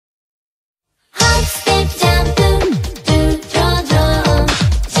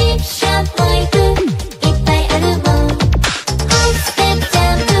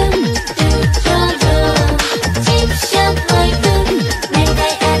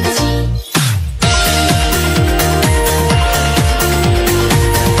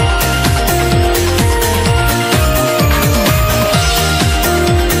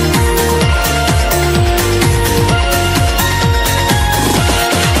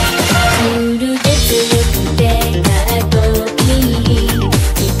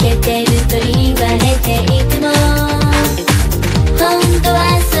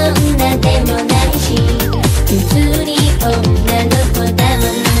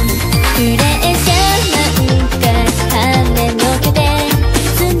「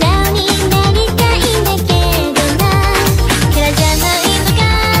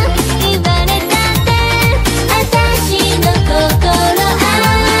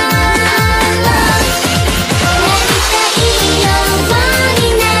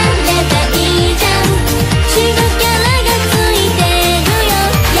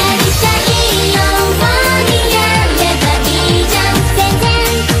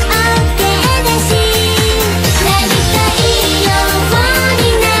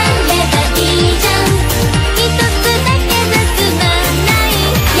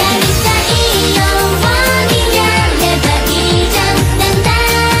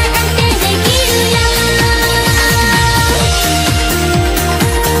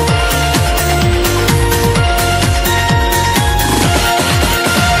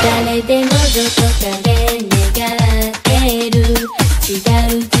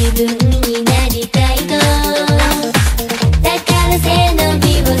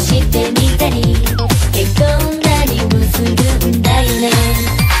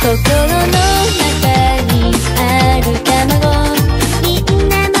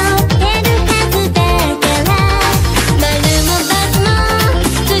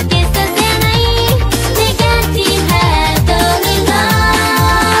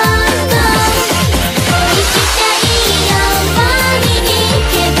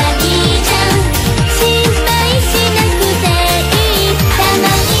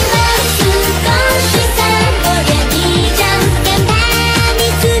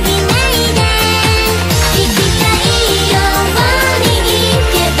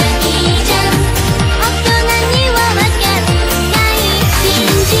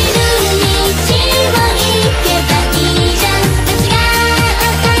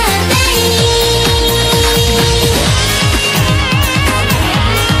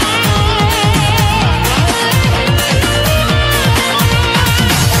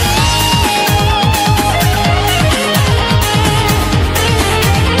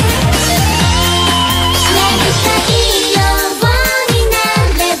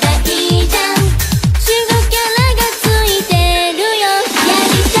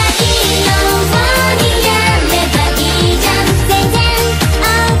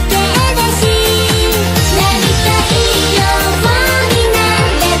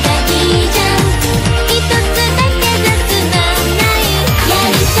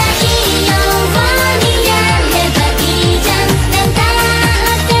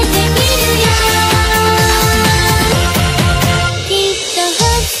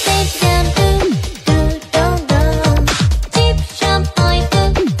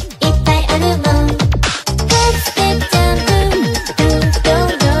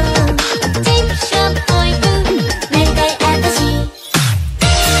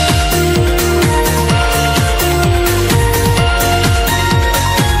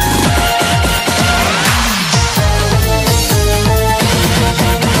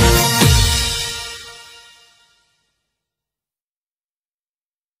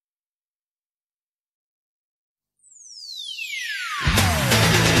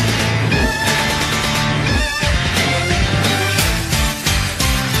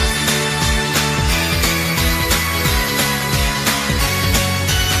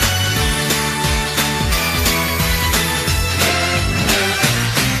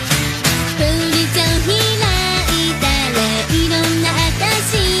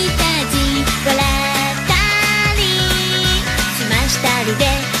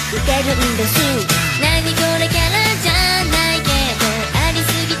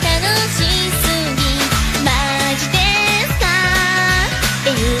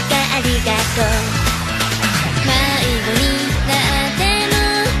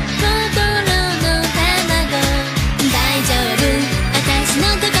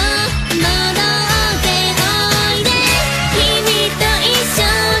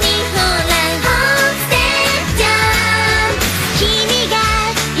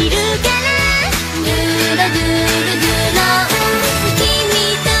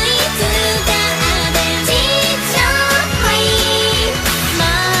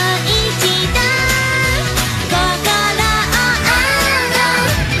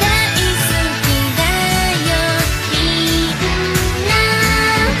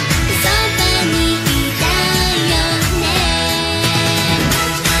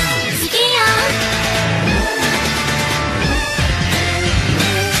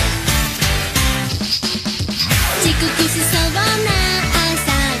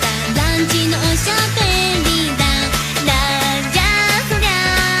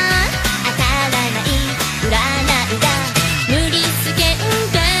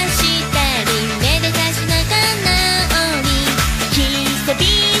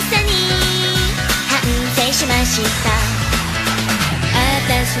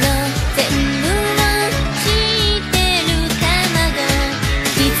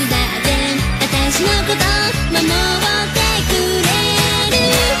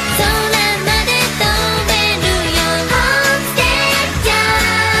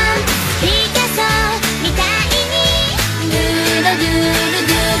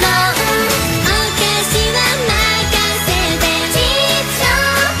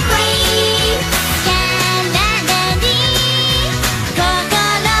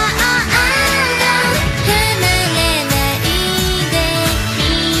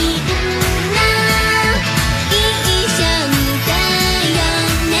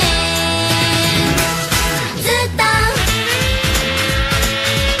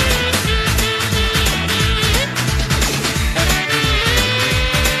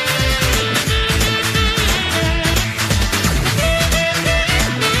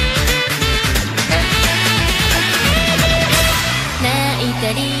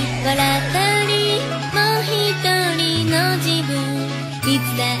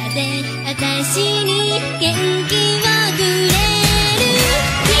で私に元気をくれる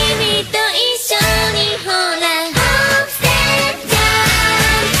君と一緒にほらホープステッチャ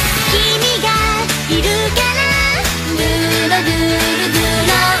ー君がいるからドゥロドゥロドゥ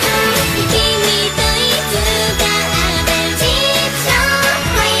ロ君といつかベジション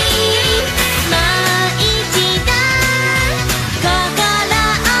フリーもう一度心を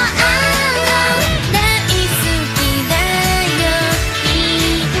大好きだよみ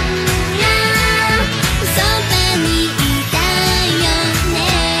んなそばにいたよね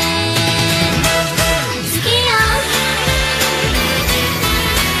好きよ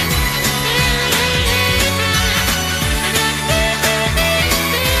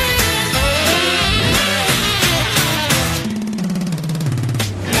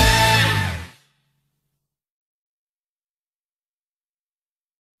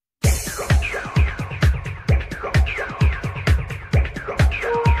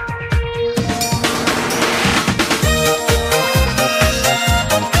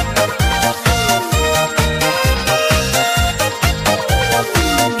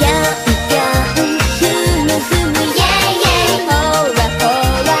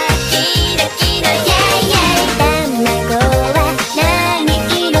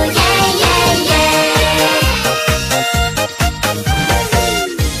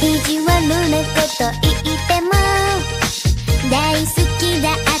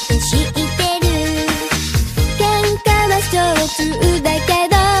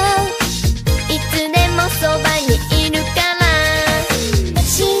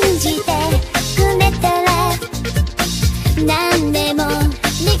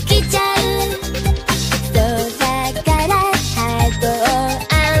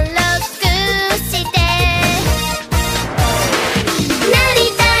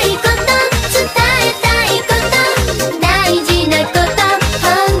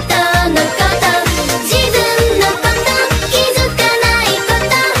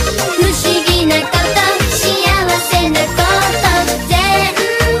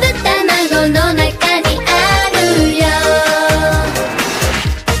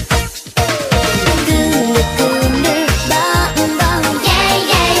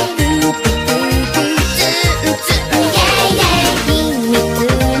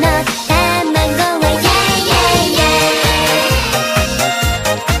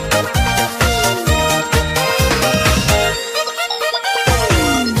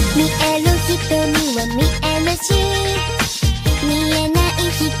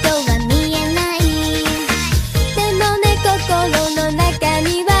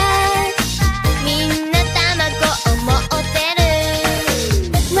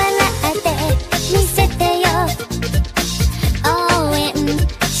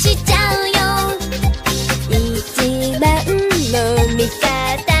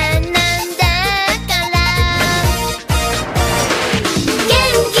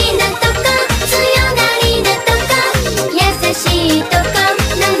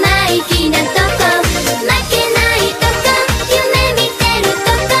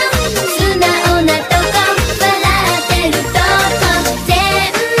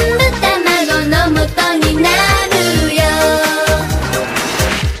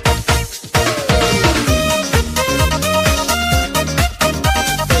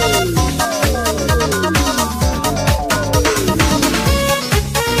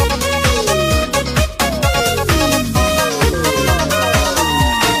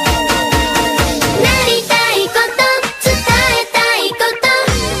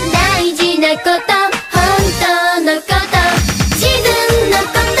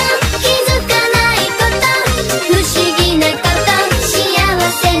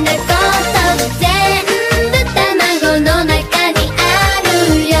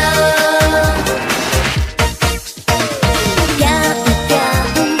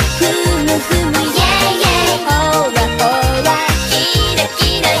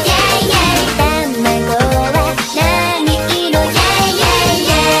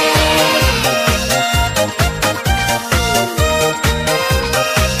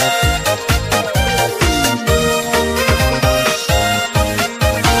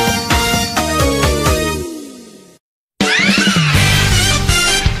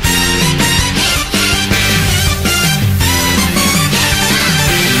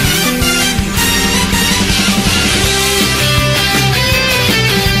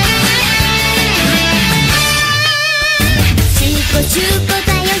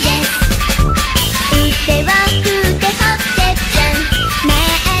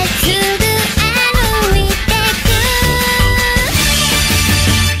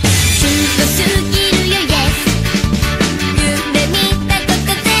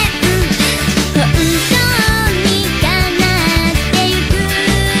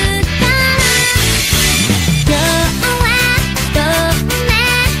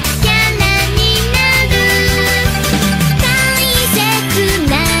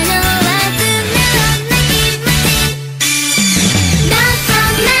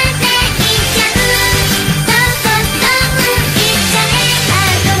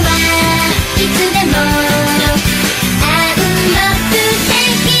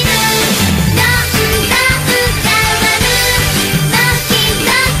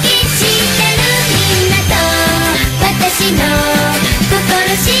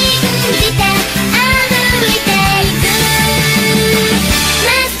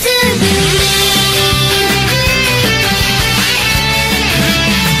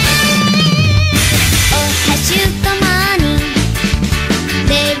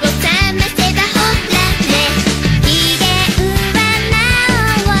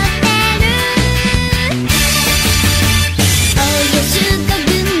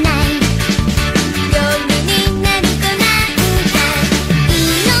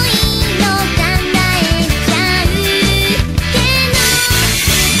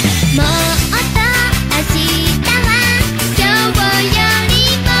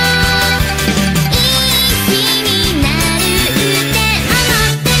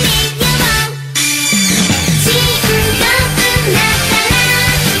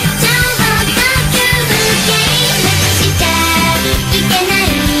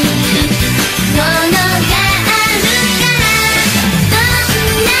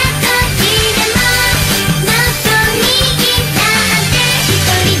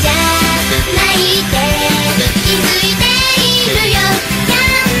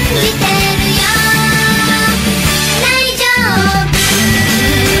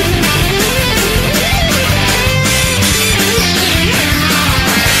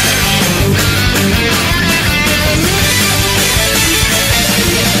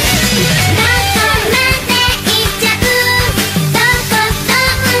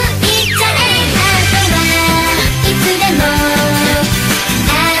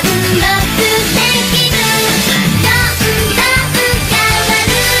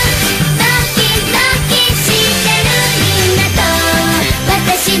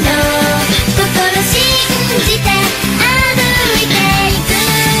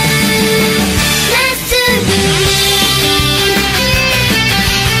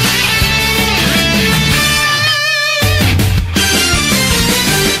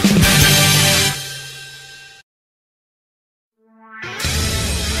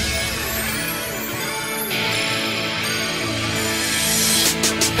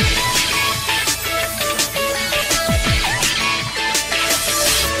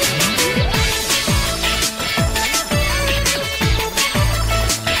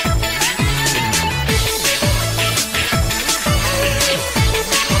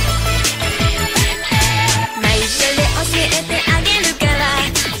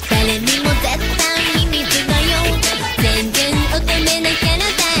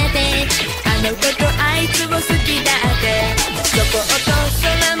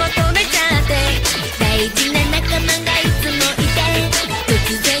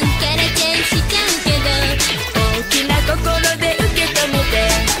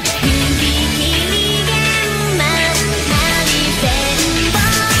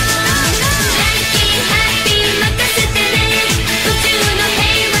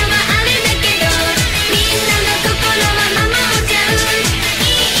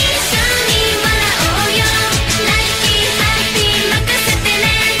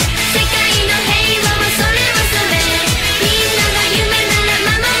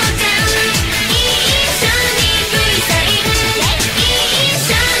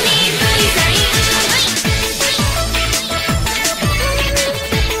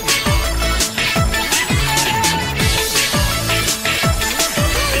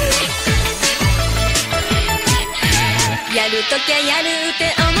るって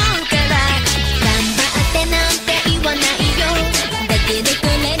思うから頑張ってなんて言わないよ。だけどこ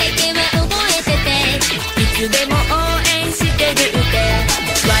れだけは覚えてて、いつでも応援してるって。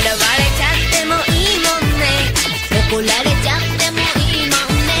笑われちゃってもいいもんね、怒られちゃってもいいも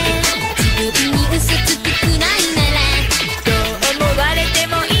んね。自分に嘘つくくらいならどう思われて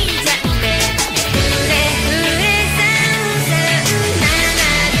もいいじゃんね。ふれふれさんさんなら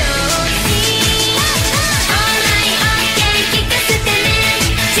よし、オーライオッケー聞かせてね。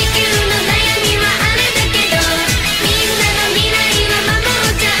地球の悩みはあれだけどみんなの未来は守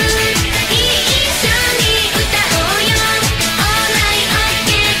っちゃう。一緒に歌おうよ。オーライオッケ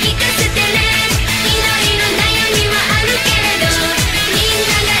ー聞かせてね。いろいろ悩みはあるけれどみん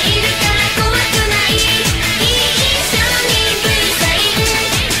ながいるから怖くない。一緒に V サイン、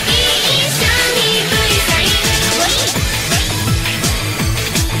一緒に V サイン。ハ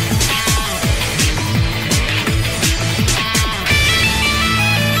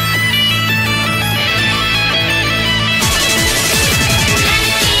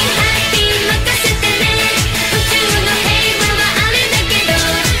ッピー任せてね。宇宙の平和はあれだけど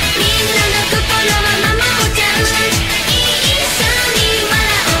みんなの心は守っちゃう。一緒に笑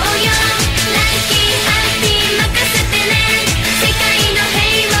おうよ。ラッキーハッピー任せてね。世界の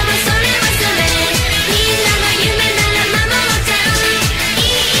平和はそれはそれ、みんなの夢なら守っちゃう。一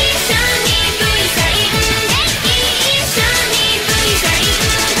緒に V サイン、一緒に V サイン。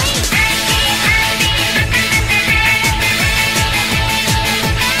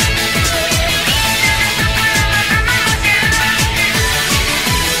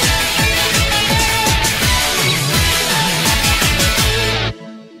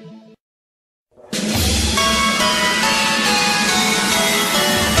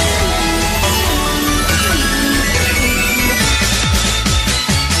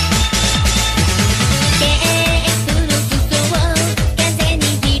風に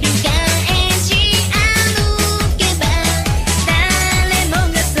翻し歩けば誰も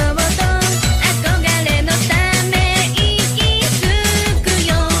がそうと憧れのため息つく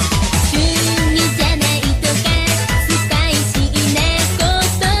よ。趣味じゃないとかスパイシーなこ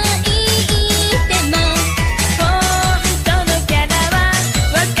と言っても本当のキャラは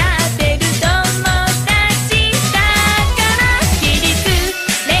分かってる友達だから。起立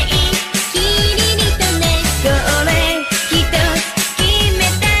礼キリリとね、これ一つ決め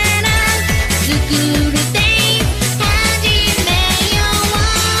たら作るで始めよう。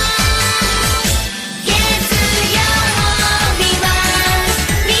月曜日は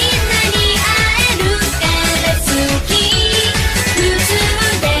みんなに会えるから好き。普通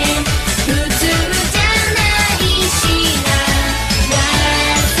で普通じゃないしな。わ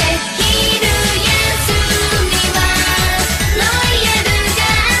せ昼休みはロイヤルガ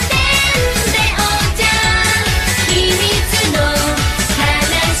ーデンでお茶、秘密の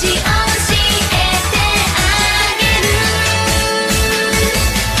話教えて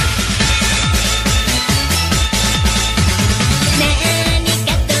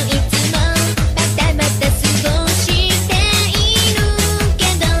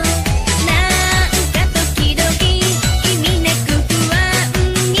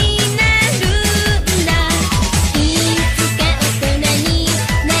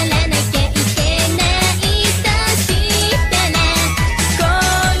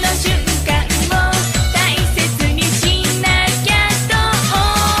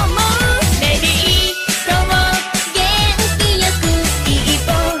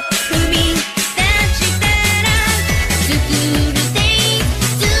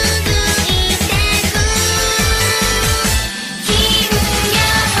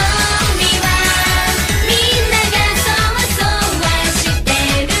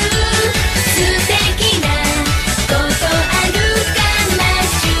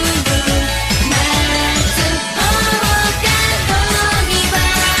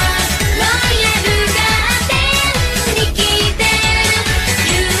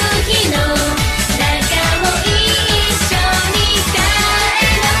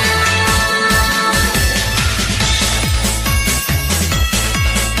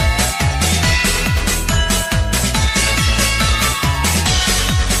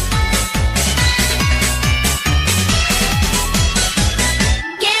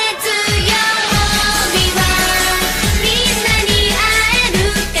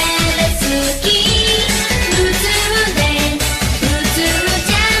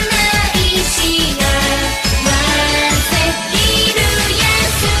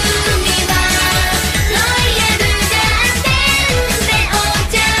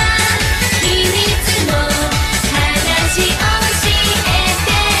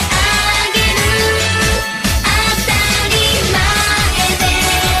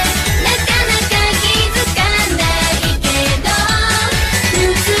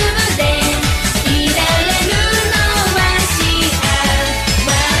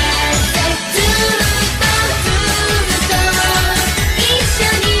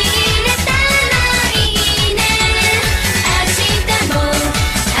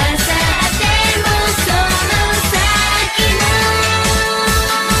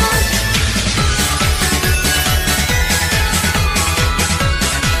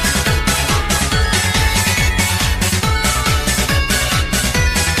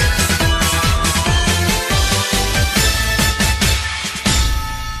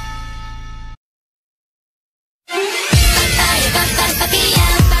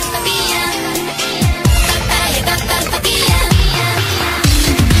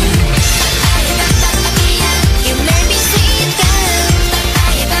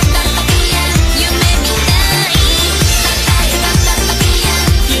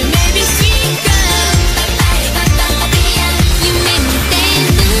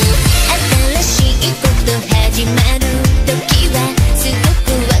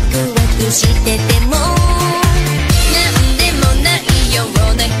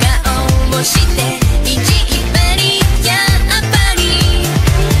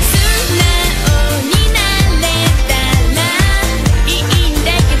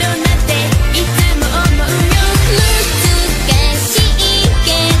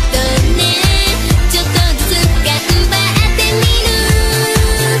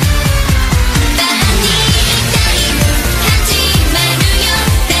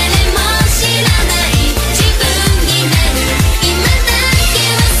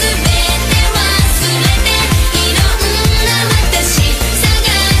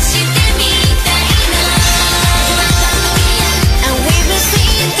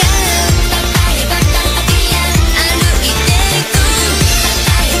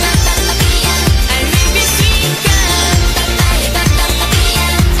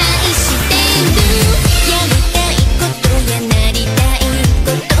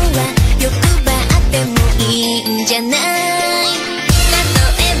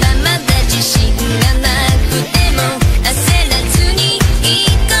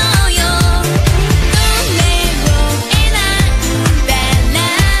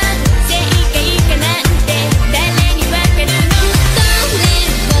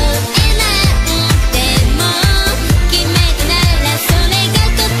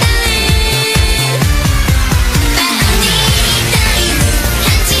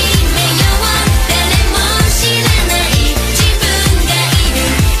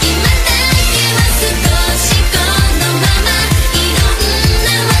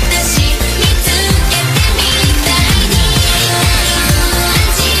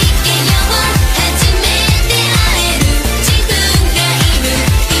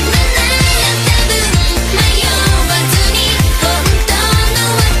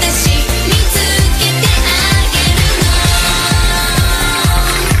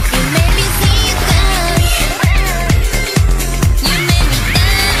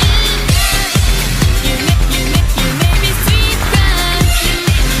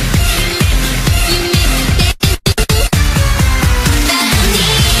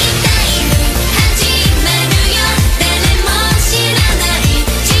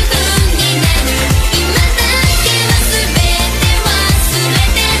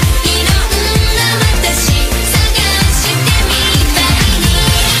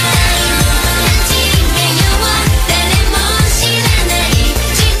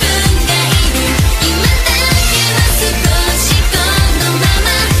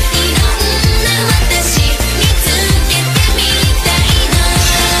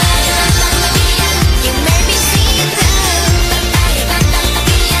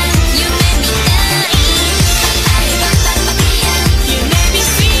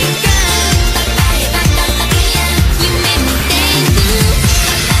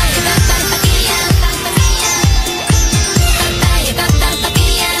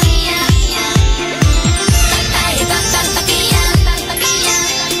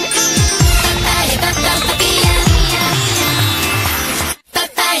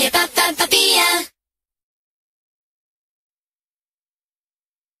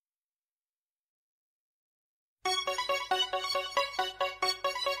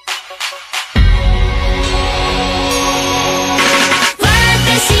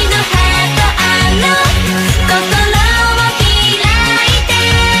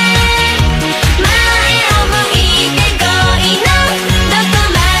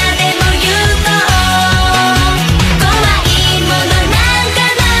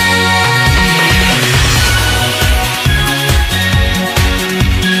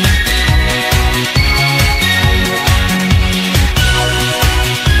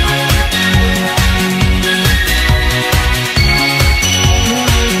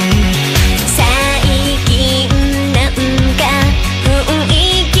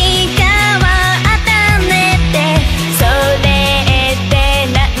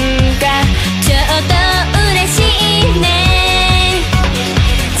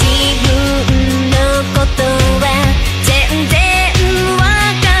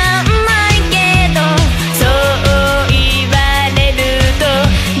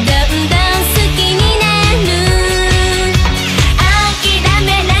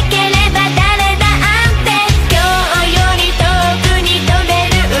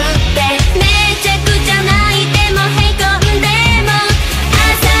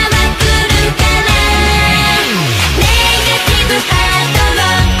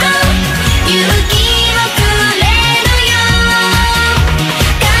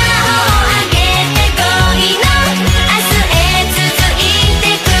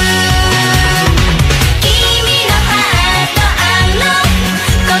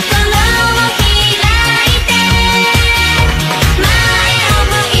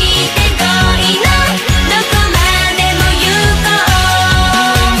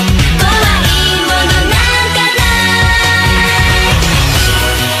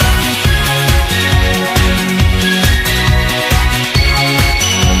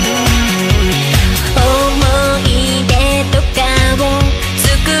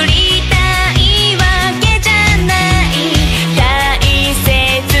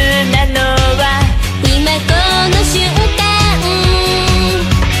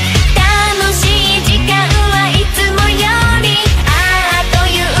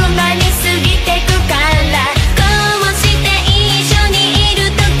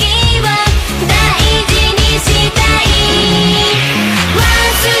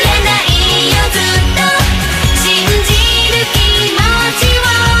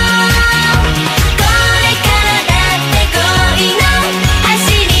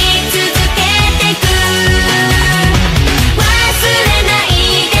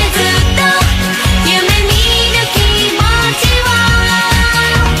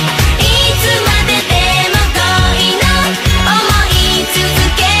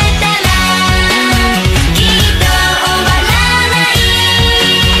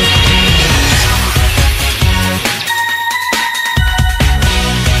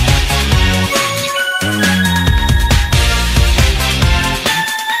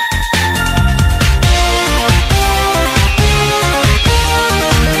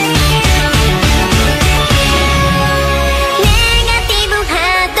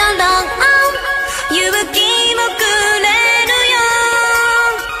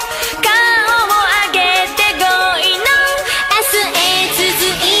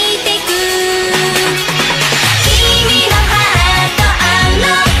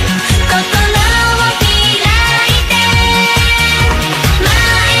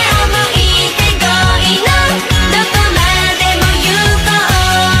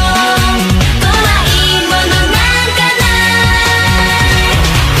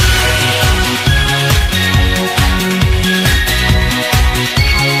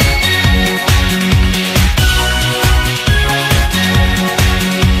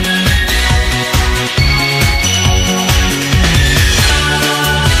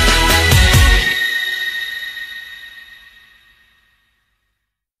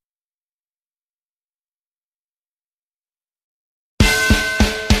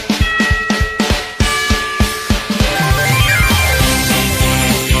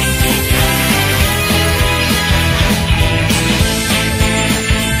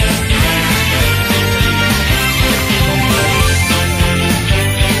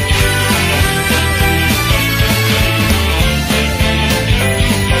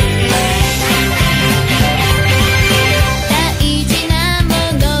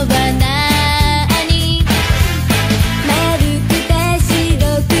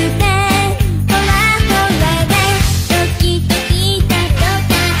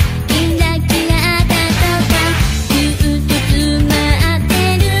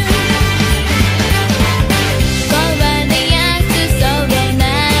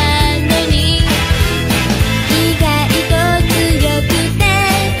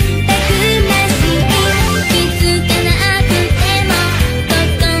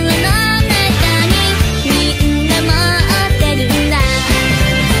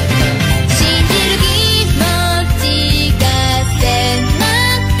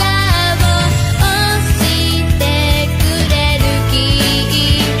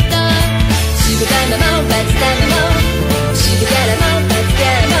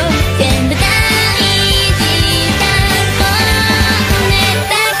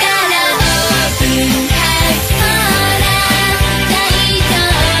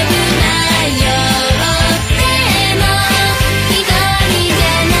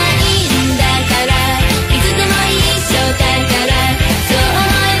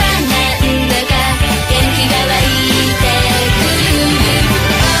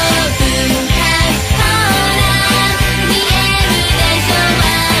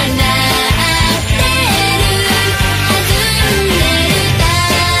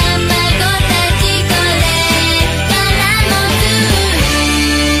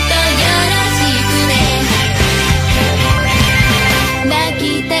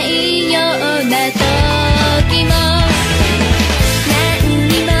ないような時も何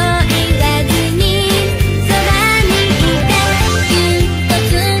にも言わずにそばにいてぎゅっと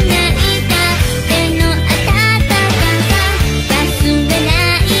つないだ手の温かさ忘れな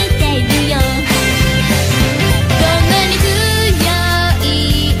いでいるよ。どんなに強い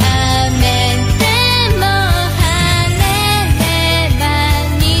雨でも晴れれば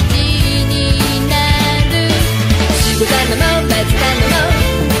虹になる。静かなもバツかなも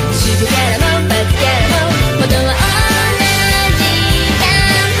静かなもバツキャラも元は同じだ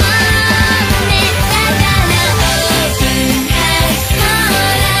もんね。だからオープンハートほ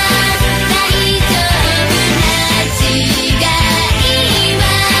ら大丈夫な違いは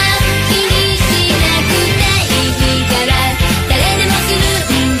気にしなくていいから誰でもする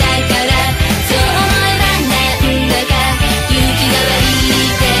んだからそう思えばなんだか勇気が湧い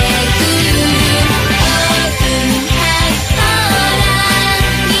てくる。オープンハートほら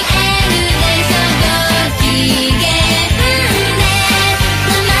見えるでしょご機嫌で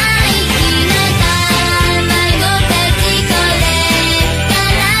生意気な卵たちこれか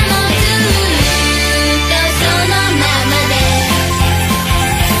らもずっとそのままで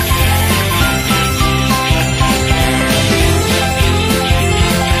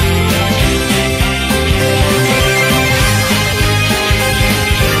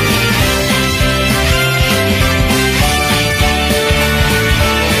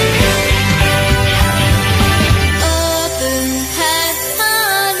オープンハートほ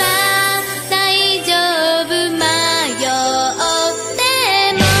ら大丈夫迷って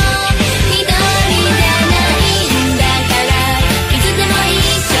も一人じゃないんだからいつでも一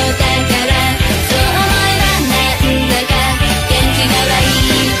緒だからそう思えばなんだか元気が湧い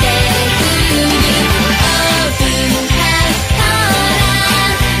てくる。オープンハートほら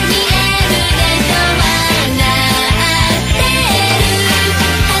見えるでしょ笑ってる弾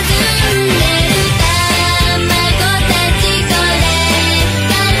んでる卵たちこれ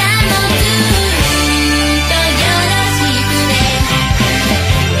からもずっとよろしくね。昨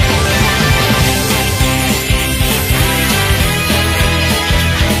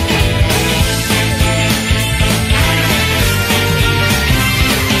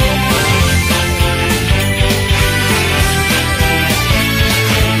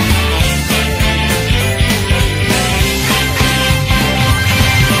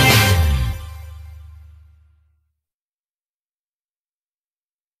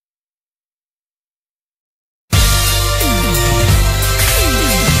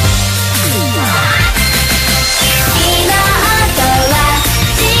日とは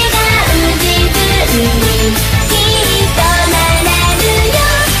違う自分にきっとなれるよ。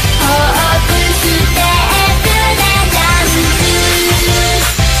ホープステップでダンス。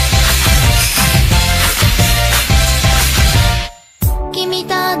君と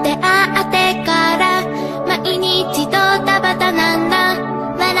出会ってから毎日ドタバタなんだ。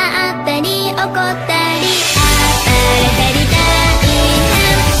笑ったり怒ったり暴れたり大変。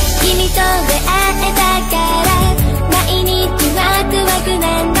君と出会えたから毎日ワクワクな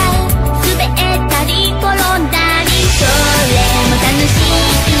んだ。滑ったり転んだりそれも楽しい。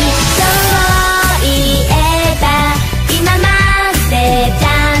そういえば今までちゃ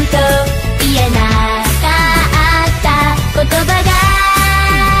んと言えなかった言葉が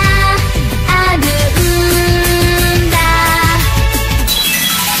あるんだ。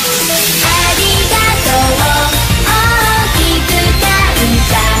ありがとう大きく感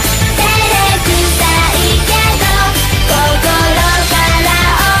謝照れくさいけど心から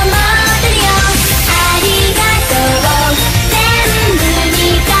思ってるよ。ありがとう全部に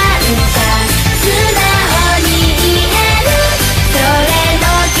感謝素直に言えるそれの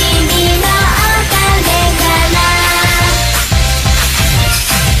君のおかげかな。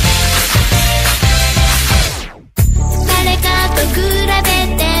誰かと比べ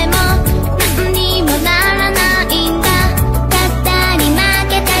ても何にもならないんだ。勝ったり負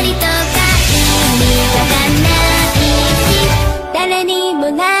けたりとか意味わかんないし誰にも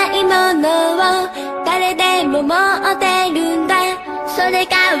ないものを誰でも持ってるんだ。それ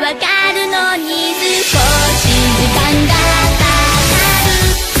がわかるのに少し時間がかかる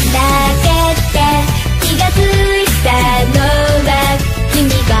だけって気がついたのは君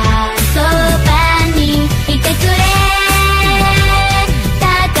がそばにいてくれた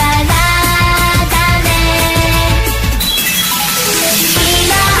からだね。昨日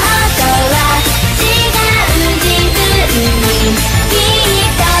とは違う自分にきっ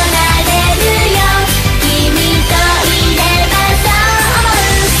となれるよ。君と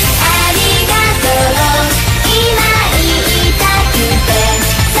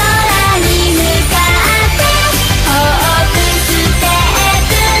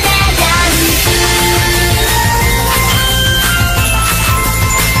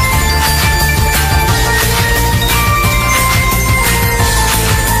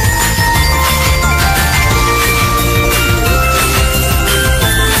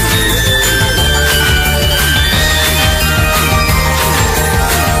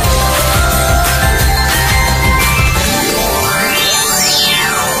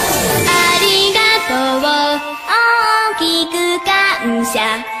謝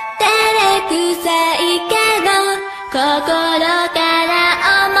照れくさいけど心から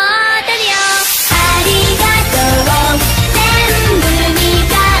思ってるよ。ありがとう全部に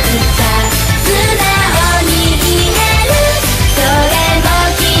感謝素直に言える。それも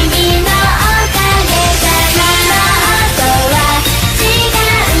君のおかげさ。今とは違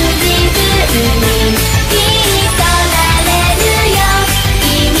う自分にきっとなれるよ。君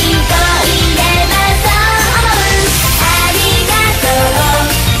といればそう思う。ありがとう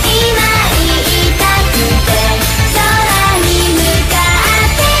今言いたくて空に向か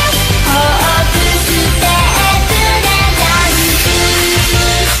ってホープステップでジャンプ。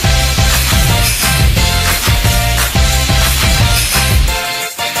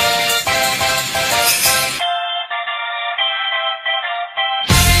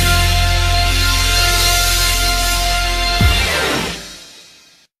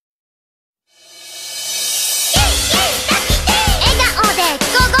笑顔で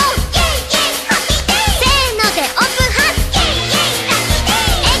ゴーゴーせーのでオープンハート。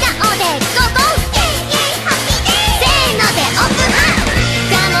笑顔でゴーゴーせーのでオープンハート。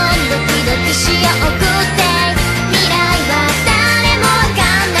カモンドキドキしようくって未来は誰もわか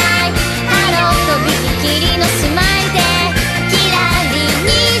んない。ハローとびきりのスマイルでキラリ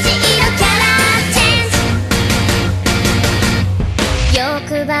虹色キャラチェンジ。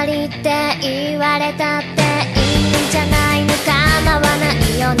欲張りって言われたっていいんじゃないの。構わな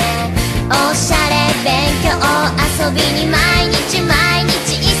いよね。おしゃれ勉強遊びに毎日毎日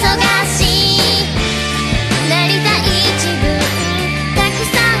忙しい。なりたい自分たく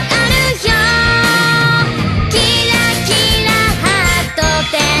さんあるよ。キラキラハート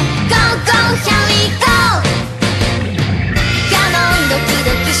で Go Go Here we go。 カモンドキド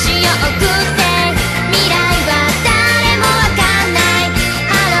キしようくって未来は誰もわかんない。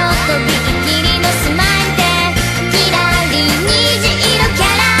ハローとびきりのスマイルでキラリ虹色キャ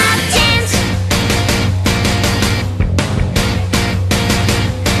ラチェンジ。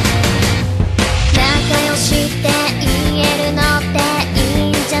仲良しって言えるのってい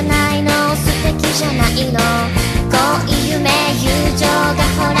いんじゃないの。素敵じゃないの。恋夢友情が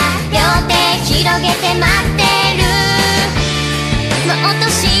ほら両手広げて待ってる。もっと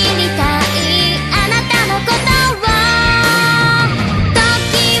知りたいあなたのことをと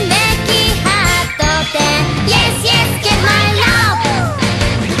きめきハートで Yes Yes Get My Love。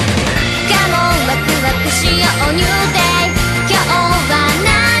 カモンワクワクしようニューデイ。今日は何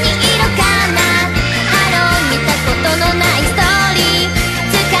色かな。ハロー見たことのないストーリー。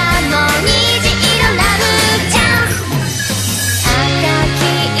つかもう虹色ラブチャンス。赤黄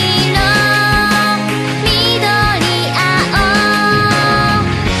色緑青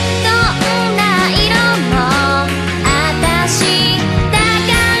どんな色もあたしだか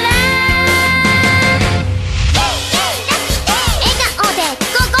ら。笑顔で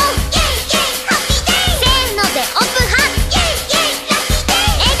ゴーゴーせーのでオープン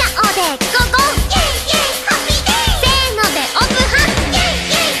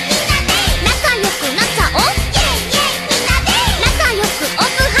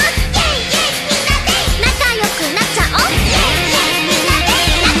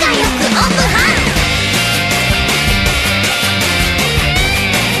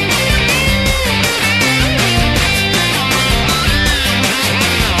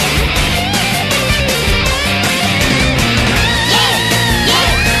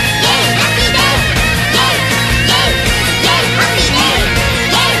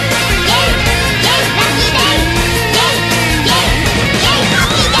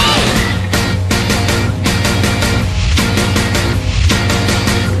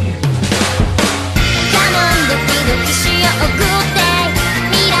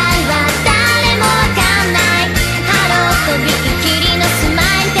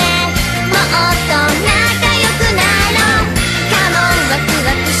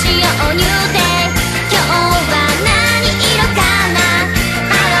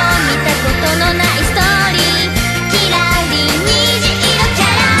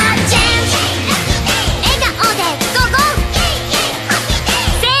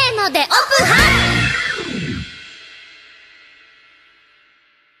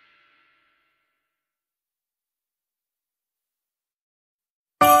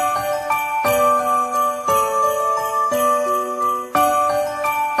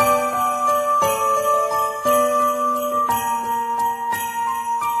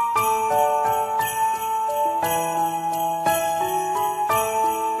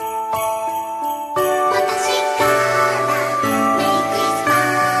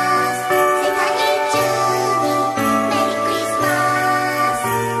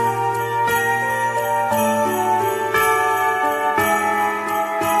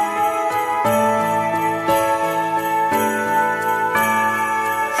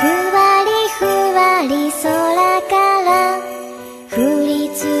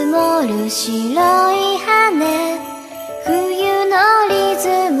白い羽、冬のリ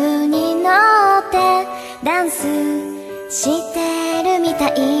ズムに乗ってダンスしてるみた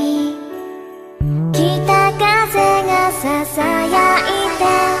い。北風がささやいて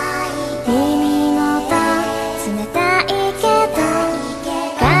君の音冷たいけど、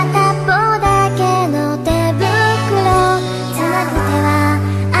片っぽだけの手袋つなぐ手は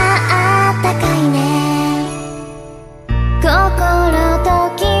あったかいね。心と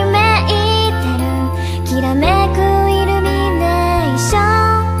きめいてる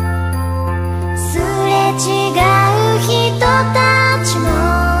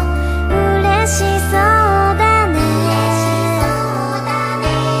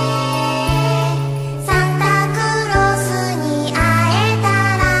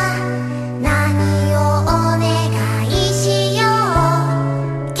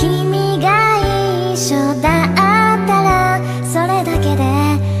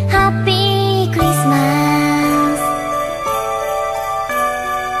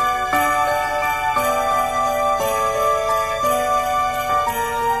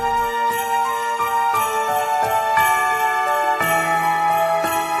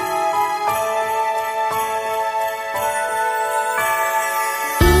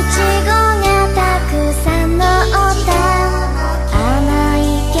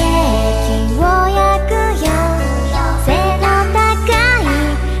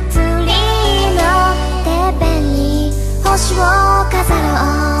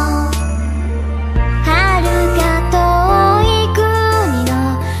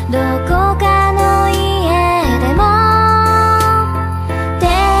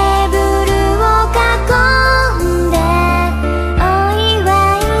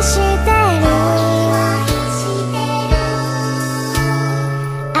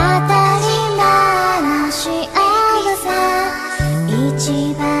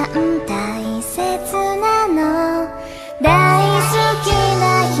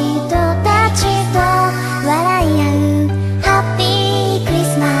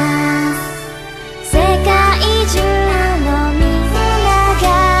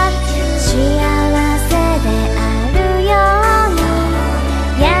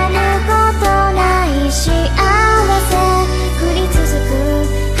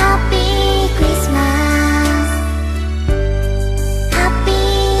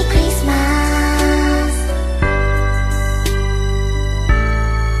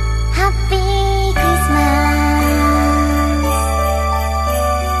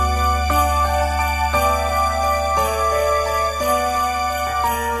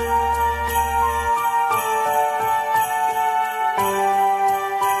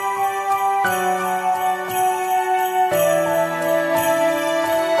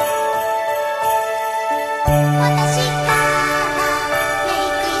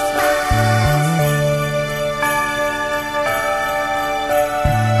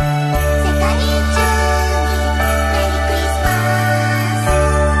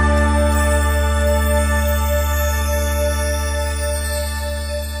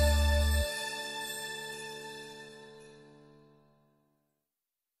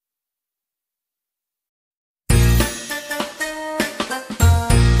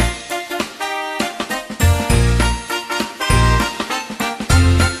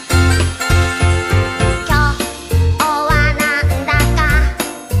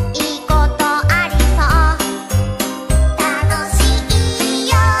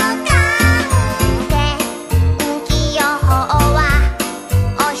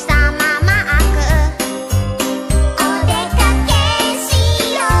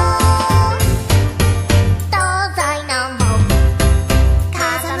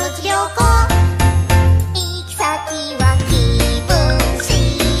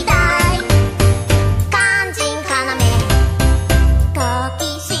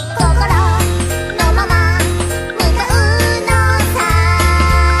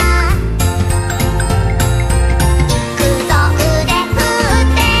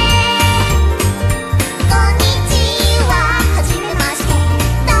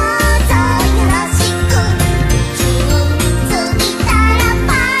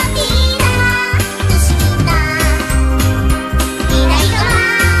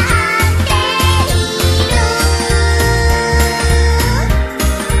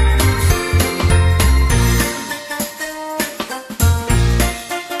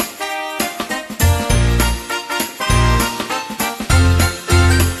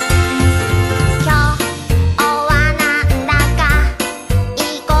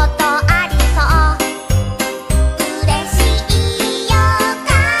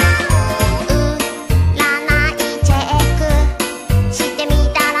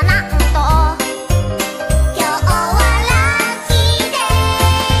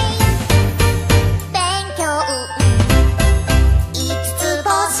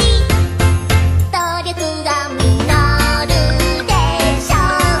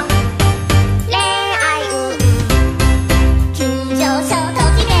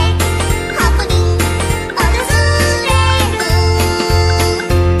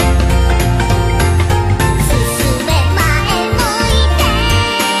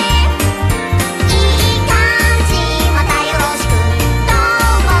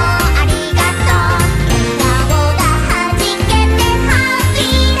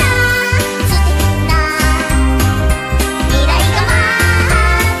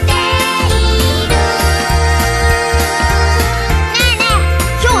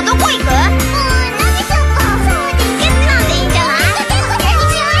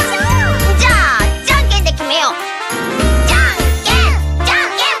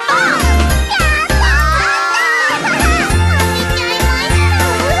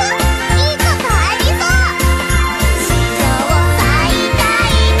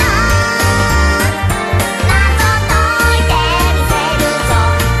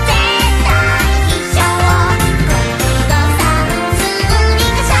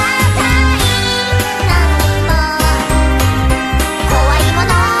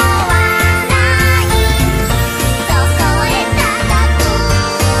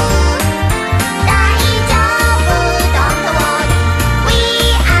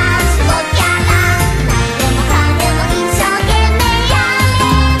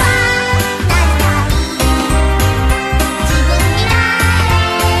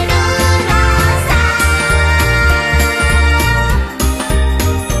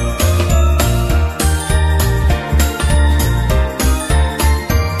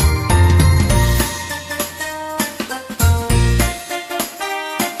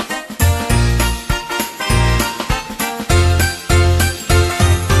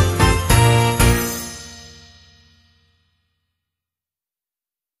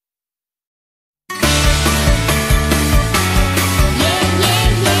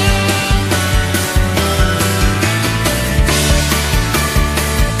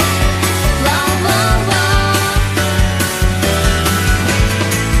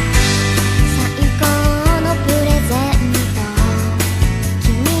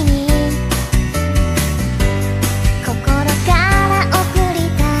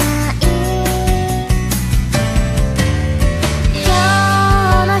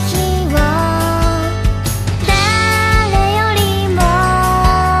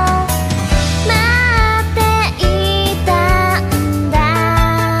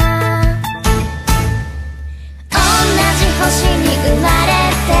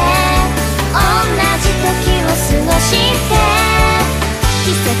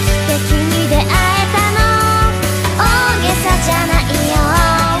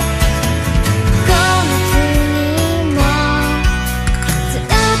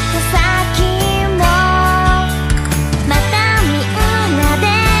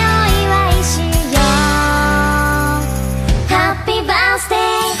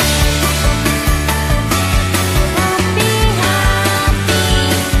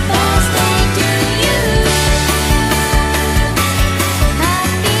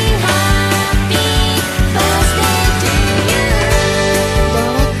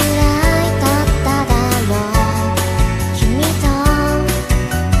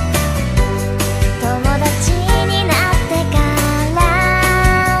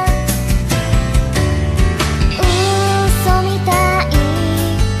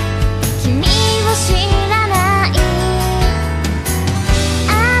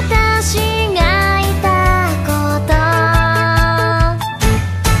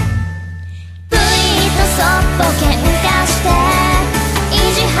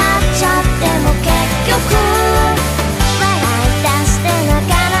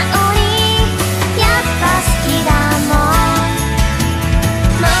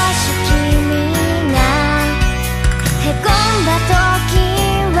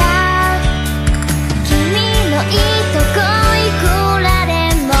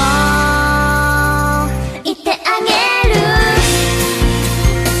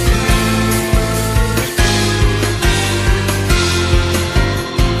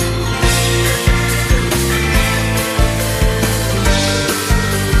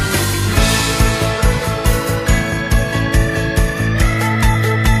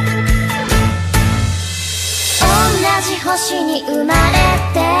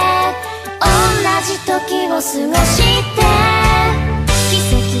過ごして奇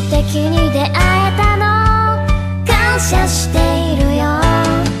跡的に出会えたの感謝しているよ。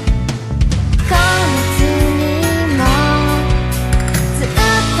この次もずっと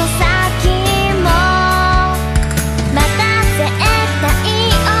先もまた絶対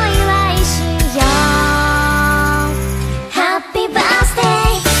お祝いしよう。Happy birthday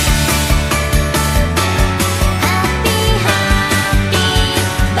Happy Happy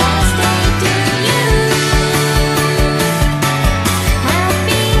birthday to you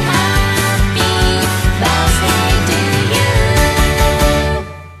Happy Happy birthday to you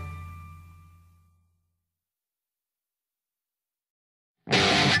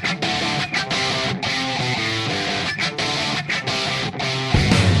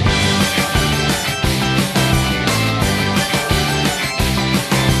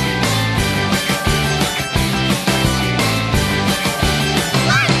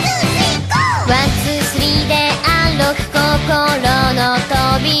ワンツースリーで歩く心の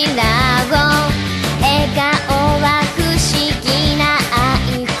扉を笑顔は不思議な合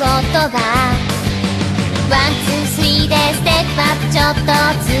言葉。ワンツースリーでステップアップちょっと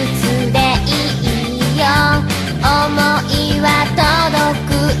ずつでいいよ。想いは届く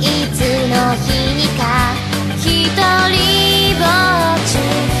いつの日にか。ひとりぼっち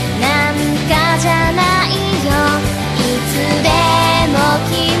なんかじゃないよ。いつでも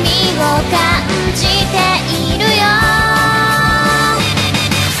君を感じているよ。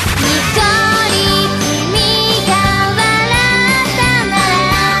にこり君が笑ったなら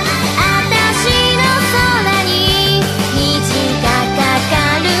あたしの空に虹がかか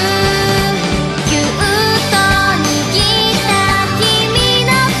る。ぎゅっと握った君の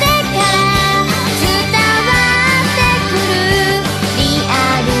手から伝わってくるリア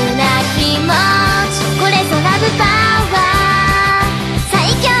ルな気持ち。これぞラブパワー最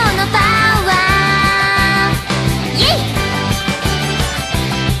強のパワーイエイ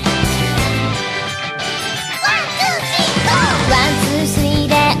ワンツースリー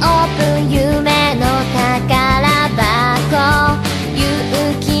でオープン夢の宝箱。勇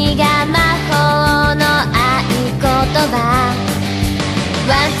気が魔法の合言葉。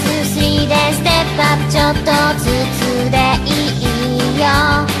ワンツースリーでステップアップちょっとずつでいいよ。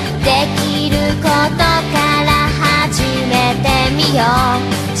できることから始めてみよ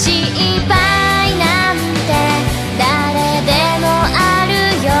う。失敗なんて誰でもある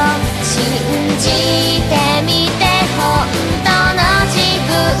よ。信じてみて本当の自分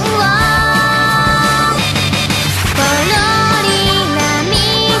を。ポロリ涙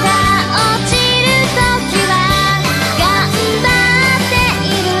落ちるときは頑張ってい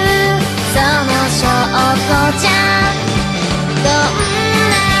るその証拠じゃ。どん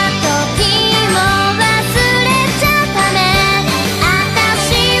な時も忘れちゃダメ。あたし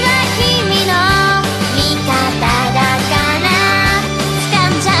は君の味方だから掴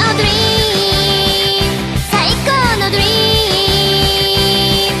んじゃうドリーム最高のドリ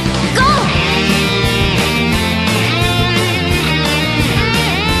ーム GO!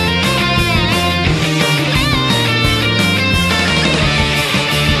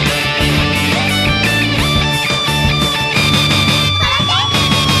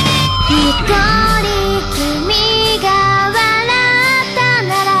にこり君が笑ったな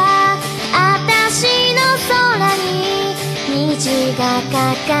らあたしの空に虹がか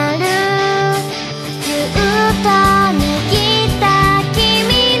かる。ぎゅっと握った君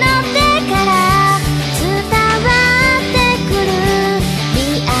の手から伝わってくるリ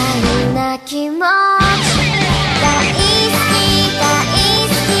アルな気持ち。大好き大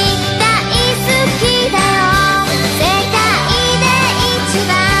好き大好きだよ。世界で一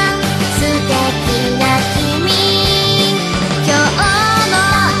番素敵な君。今日も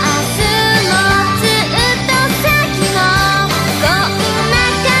明日もずっと先もこんな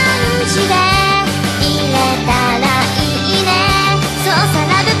感じでいれたらいいね。そうさ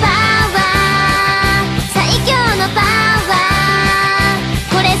ラブパワー最強のパワー。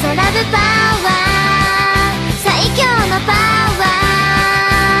これぞラブパワー最強のパワ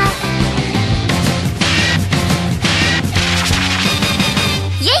ー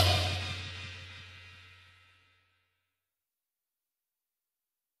イエイ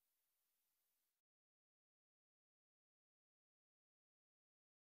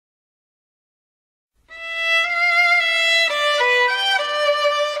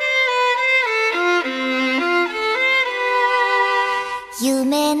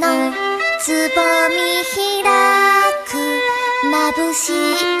夢のつぼみ開く眩しい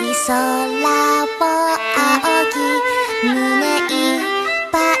空を仰ぎ胸いっ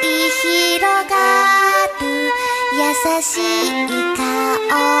ぱい広がる優しい香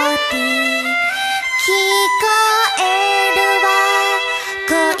り聞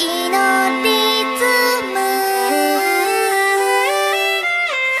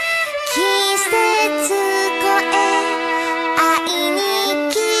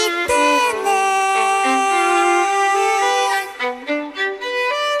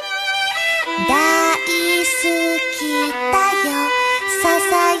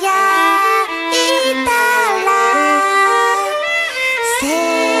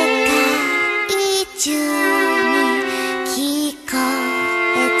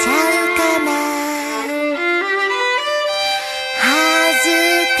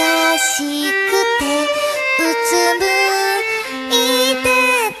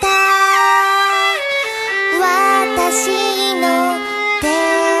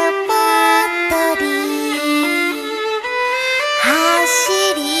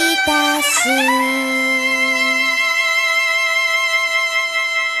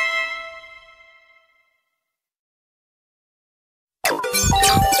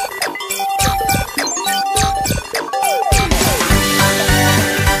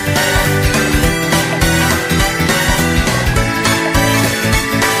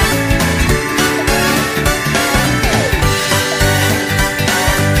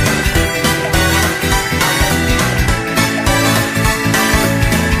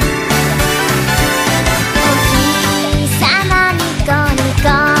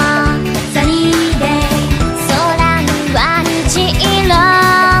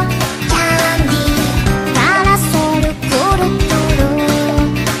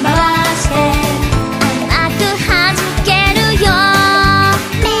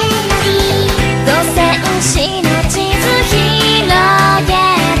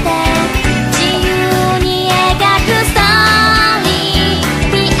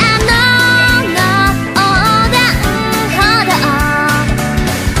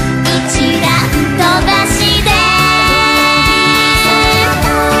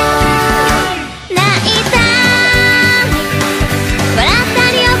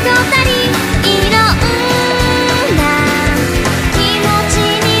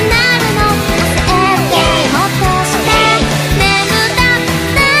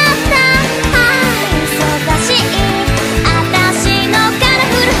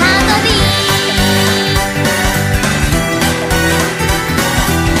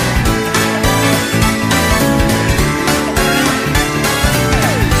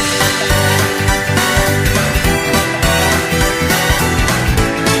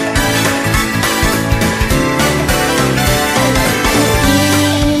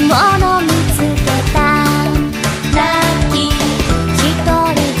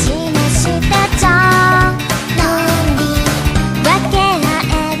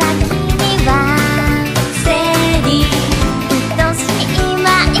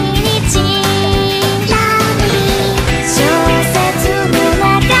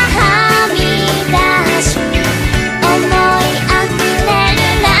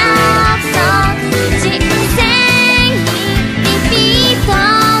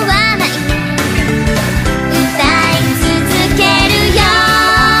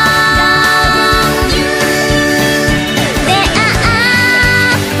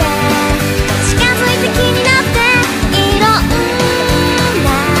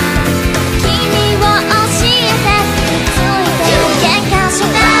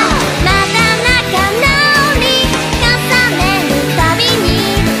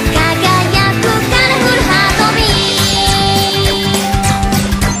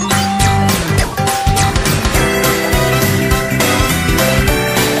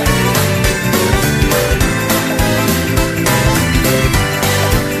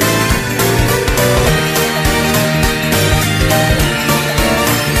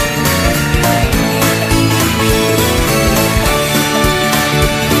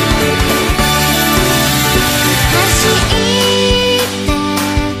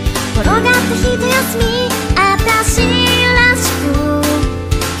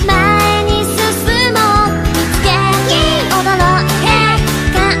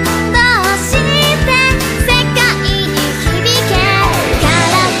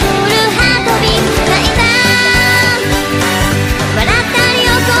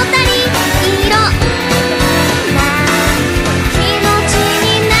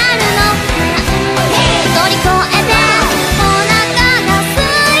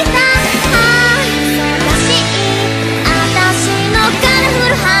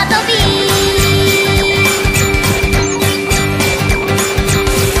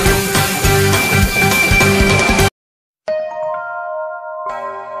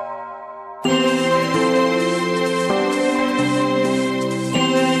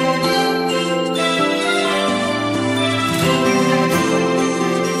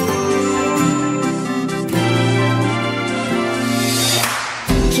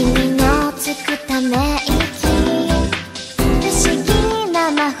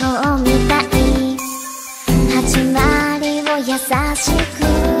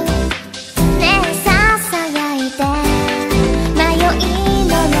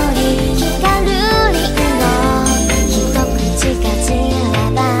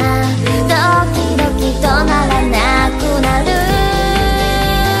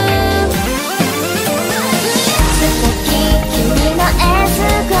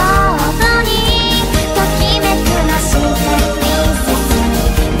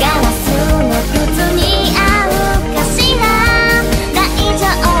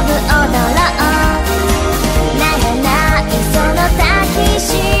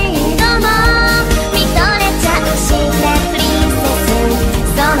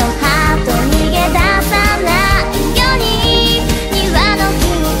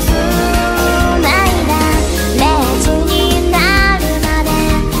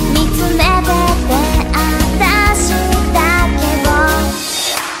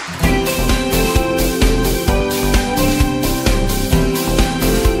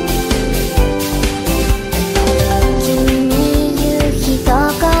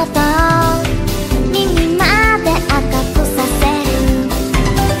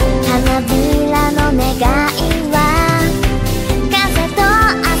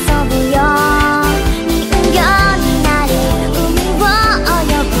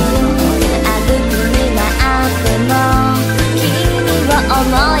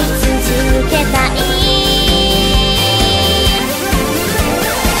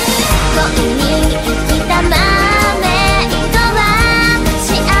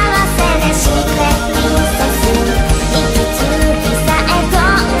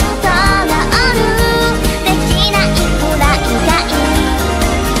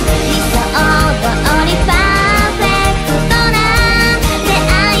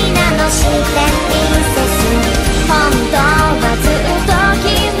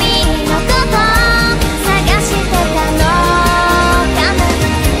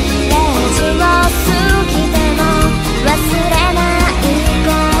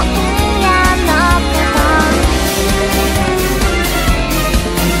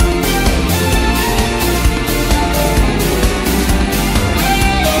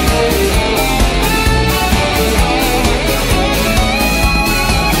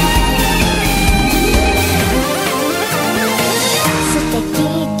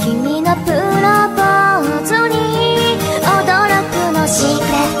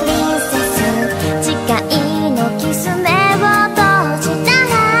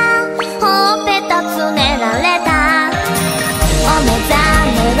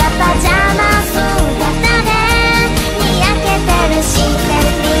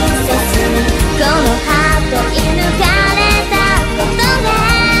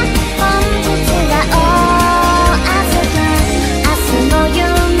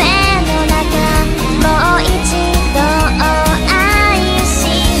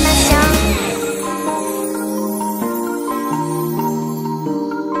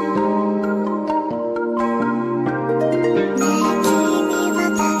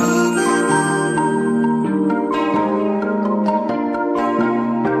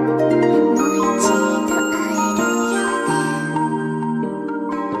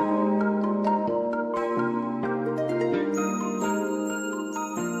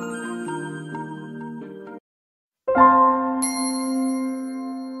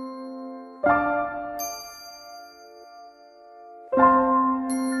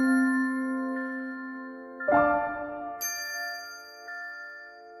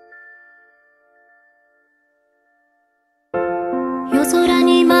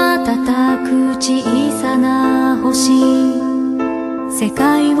瞬く小さな星、世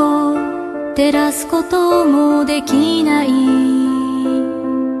界を照らすこともできない。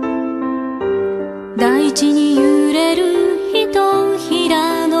大地に揺れるひとひ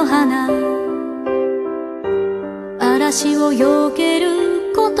らの花、嵐を避け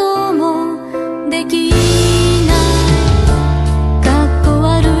ることもできない。かっこ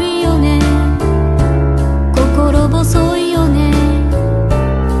悪いよね、心細いよね、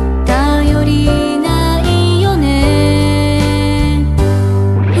頼りないよね。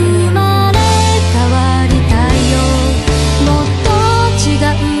生まれ変わりたいよ、もっと違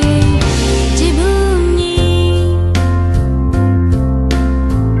う自分に。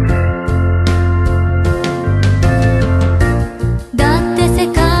だって世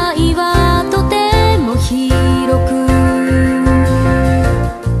界はとても広く、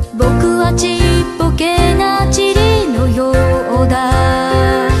僕はちっぽけな塵のようだ。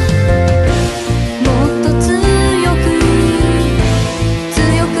もっと強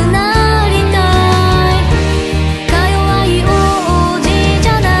くなりたい。か弱い王子じ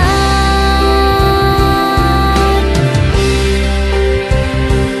ゃない。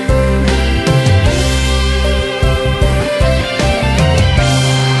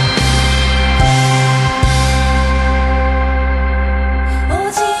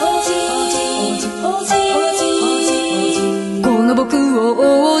この僕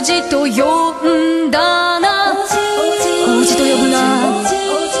を王子と呼んだな。王子と呼ぶな、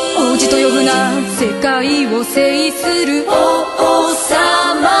王子と呼ぶな。世界を制する王様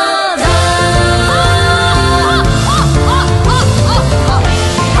だ。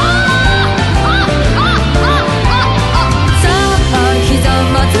さあひざ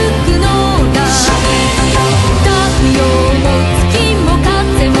まずくのだ。太陽も月も風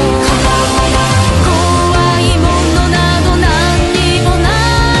も怖いものなど何にもな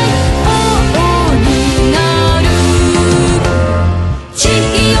い。王になる。地位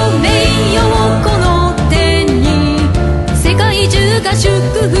よ名誉をこの手に、世界中が祝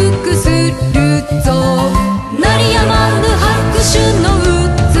福するぞ。鳴りやまぬ拍手の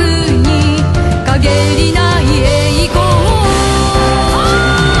渦に陰りない栄光。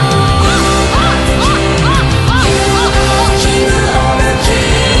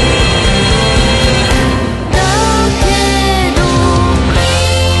だけど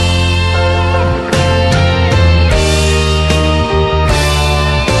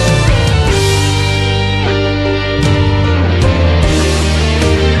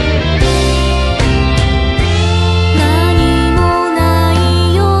「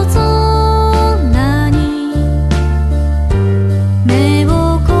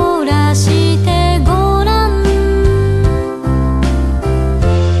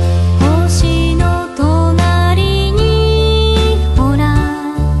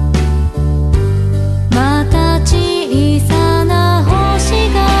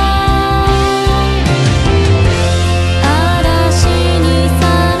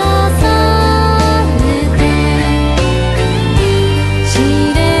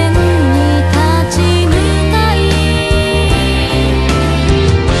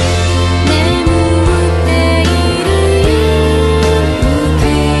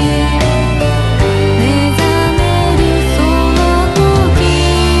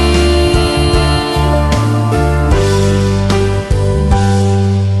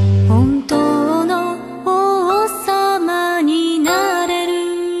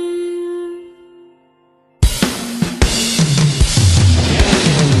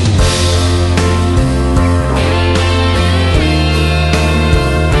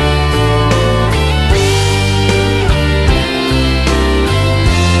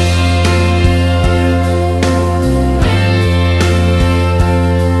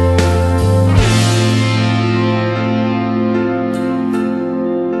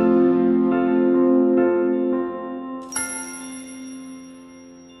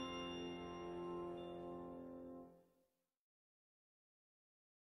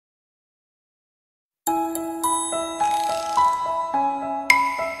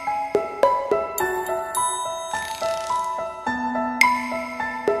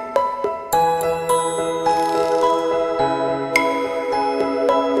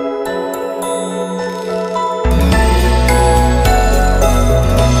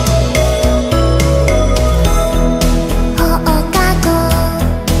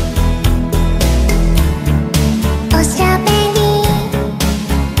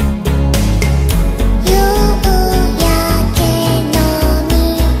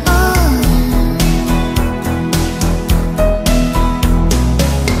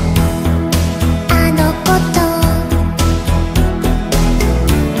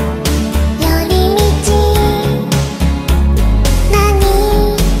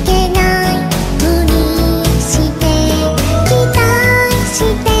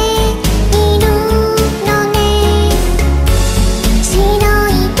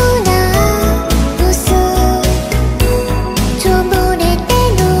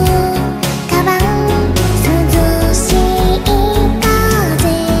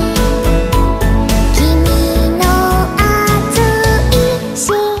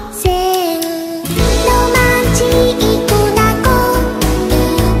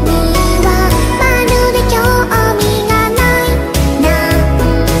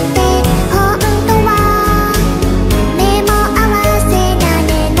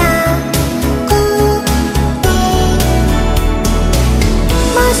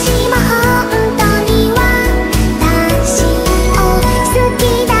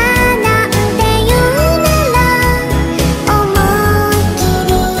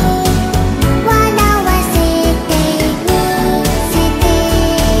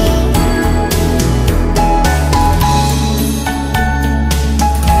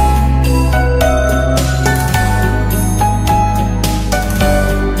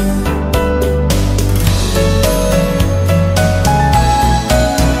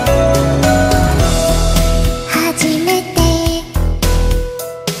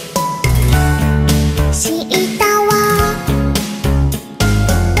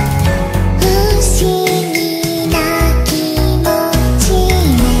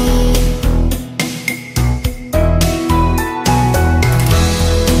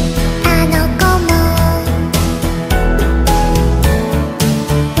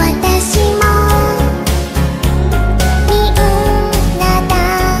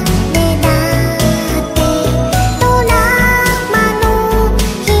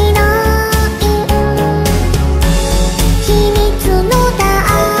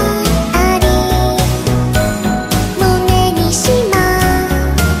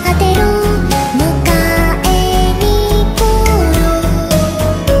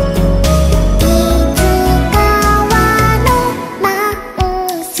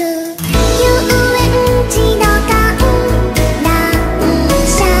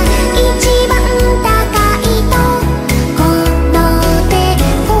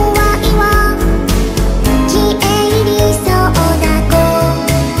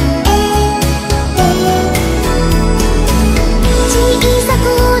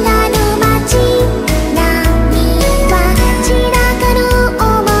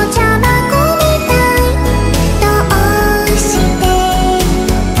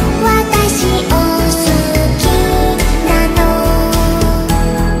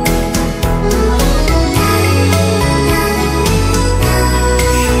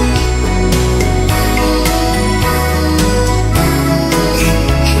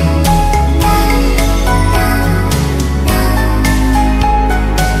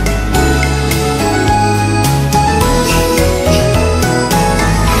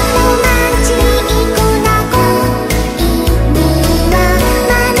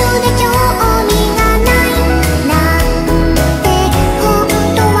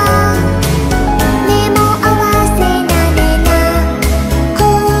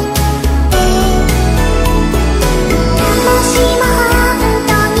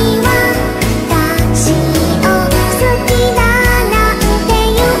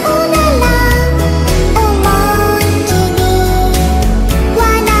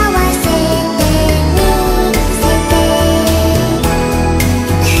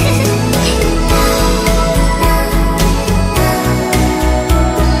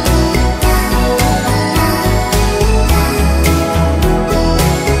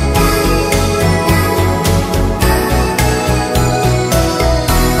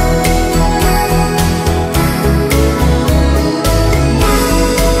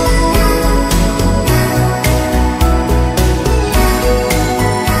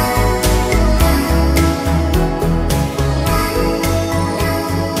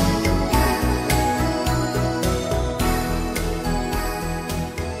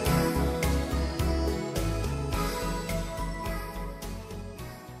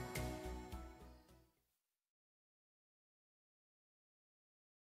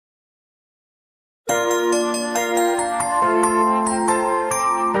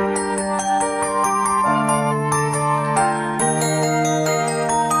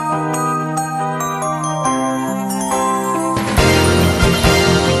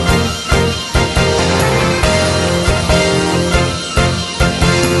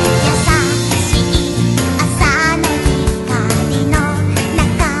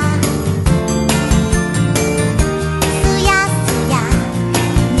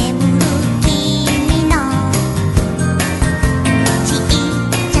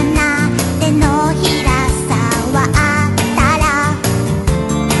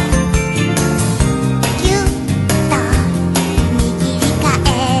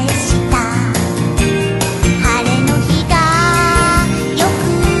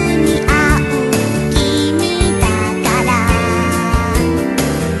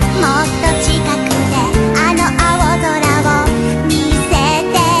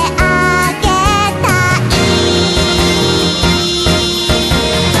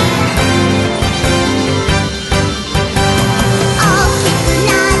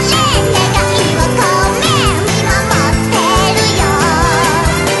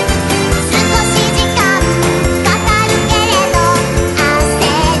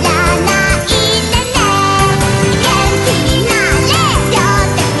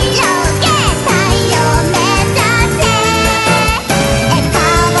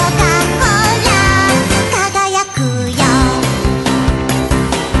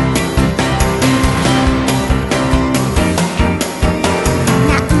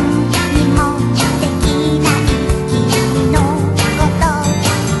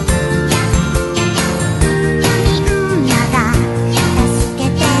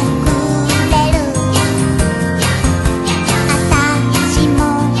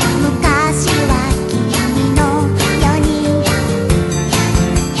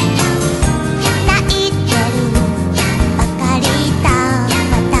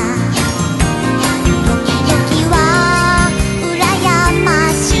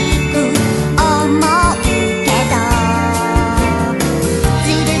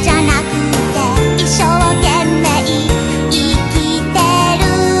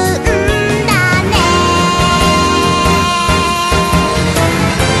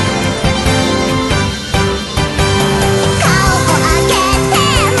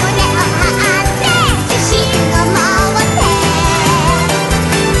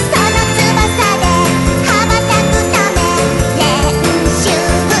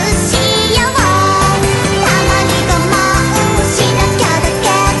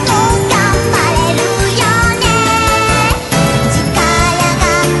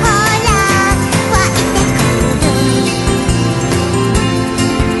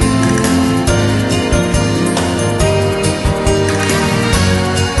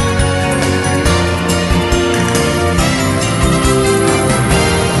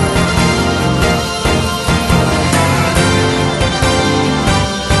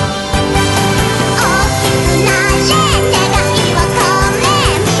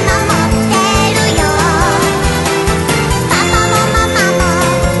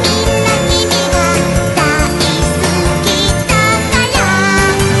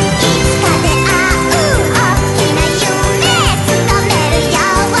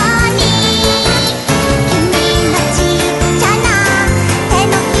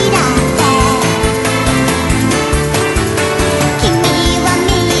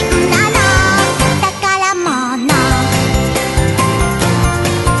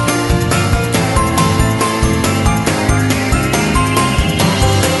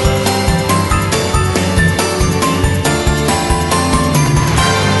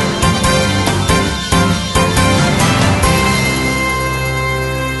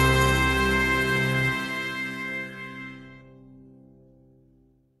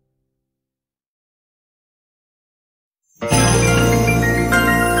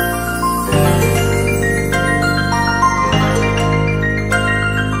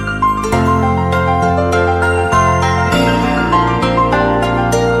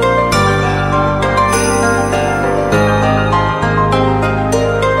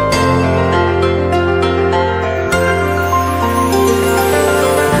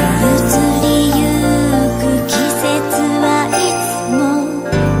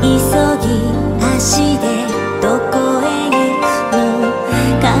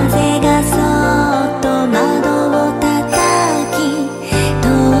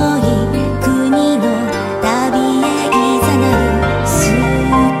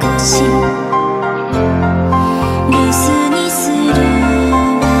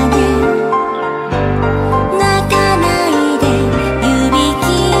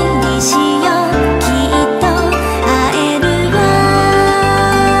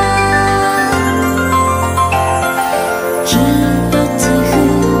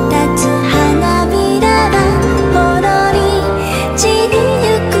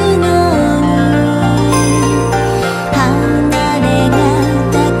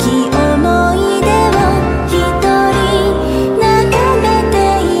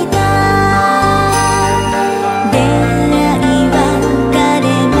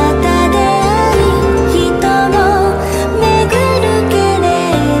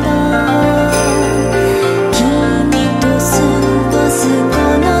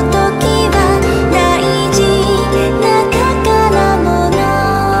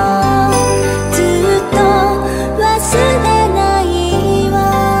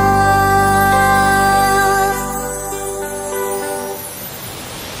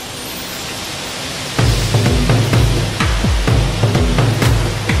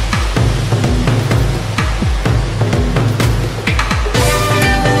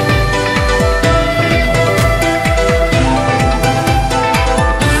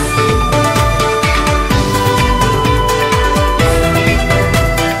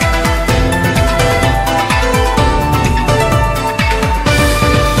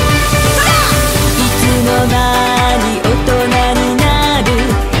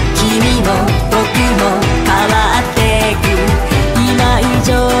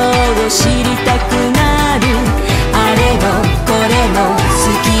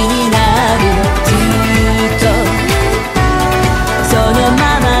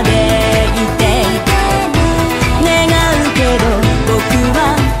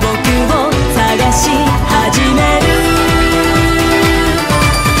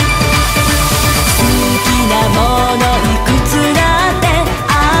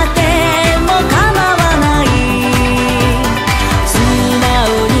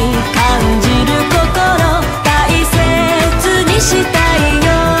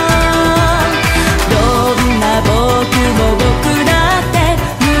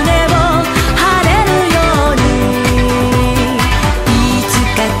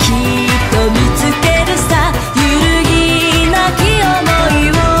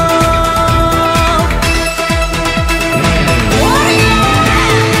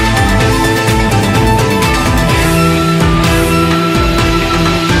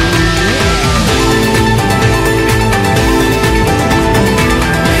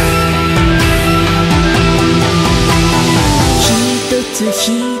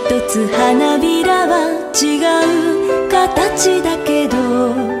一つ花びらは違う形だけど、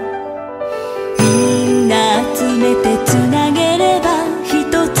みんな集めてつなげれば一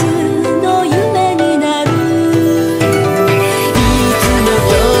つの夢になる。いつの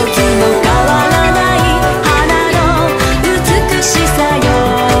時も変わらない花の美しさよ。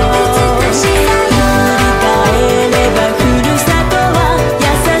振り返ればふるさとは優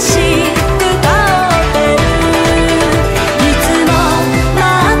しく香ってる。いつも待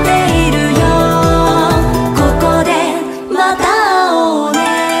っているよ、ここでまた会おうね。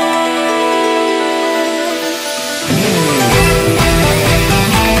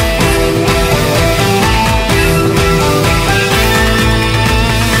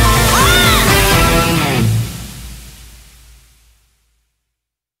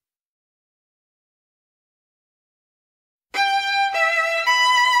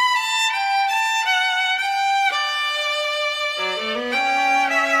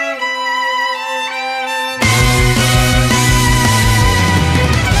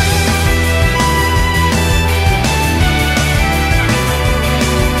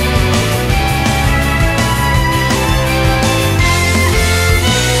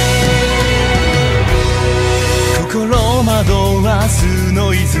心惑わす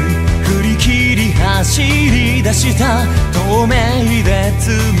ノイズ、振り切り走り出した透明で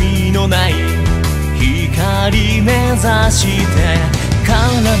罪のない光目指して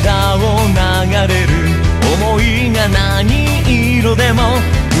体を流れる想いが何色でも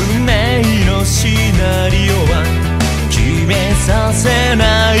運命のシナリオは決めさせ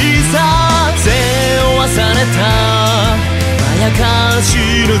ないさ。背負わされたまやかし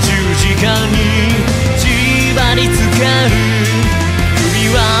の十字架に縛りつける首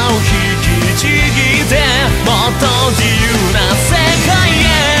輪を引きちぎってもっと自由な世界へ。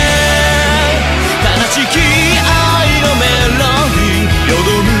悲しき愛のメロディーよど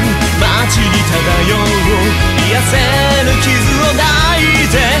む街に漂う癒せぬ傷を抱い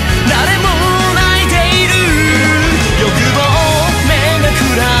て誰も泣いている。欲望目がく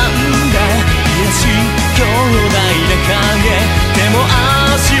らんだ癒し兄弟な影、手も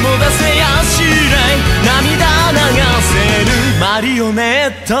足も出せやしない涙流せるマリオネ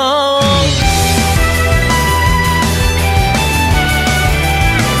ット。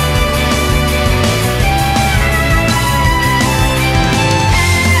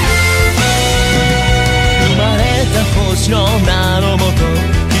生まれた星の名のもと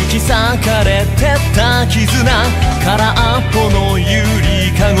引き裂かれてった絆、空っぽのゆ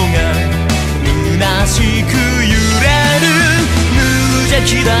りかごが虚しく揺れる。無邪気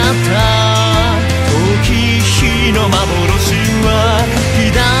だった時日の幻は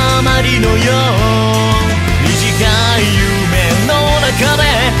日だまりのよう、短い夢の中で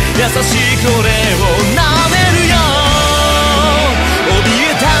優しく俺を舐めるよ。怯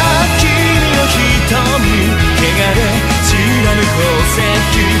えた君の瞳、汚れ知らぬ宝石、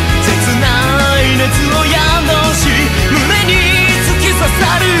切ない熱を宿し胸に突き刺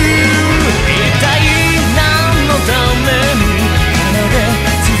さる。一体何のために奏で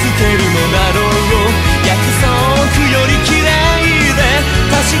続けるのだろう。約束より綺麗で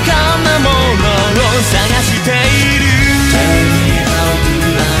確かなものを探している。 Tell me how to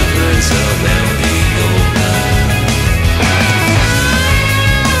love is a melody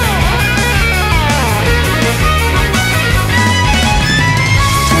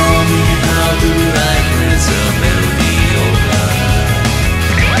Tell me how to life is a melody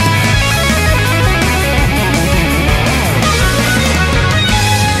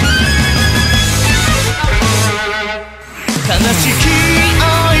悲しき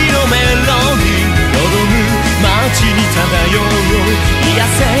愛のメロディーよどむ街に漂う癒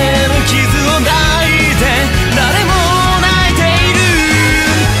せる傷を抱いて誰も泣いている。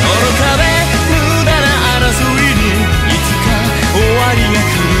愚かで無駄な争いにいつか終わりが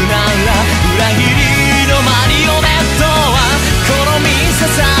来るなら、裏切りのマリオネットはこの身捧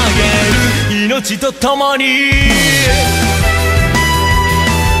げる命とともに。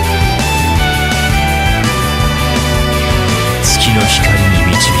月の光に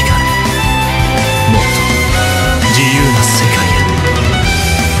導かれもっと自由な世界へ。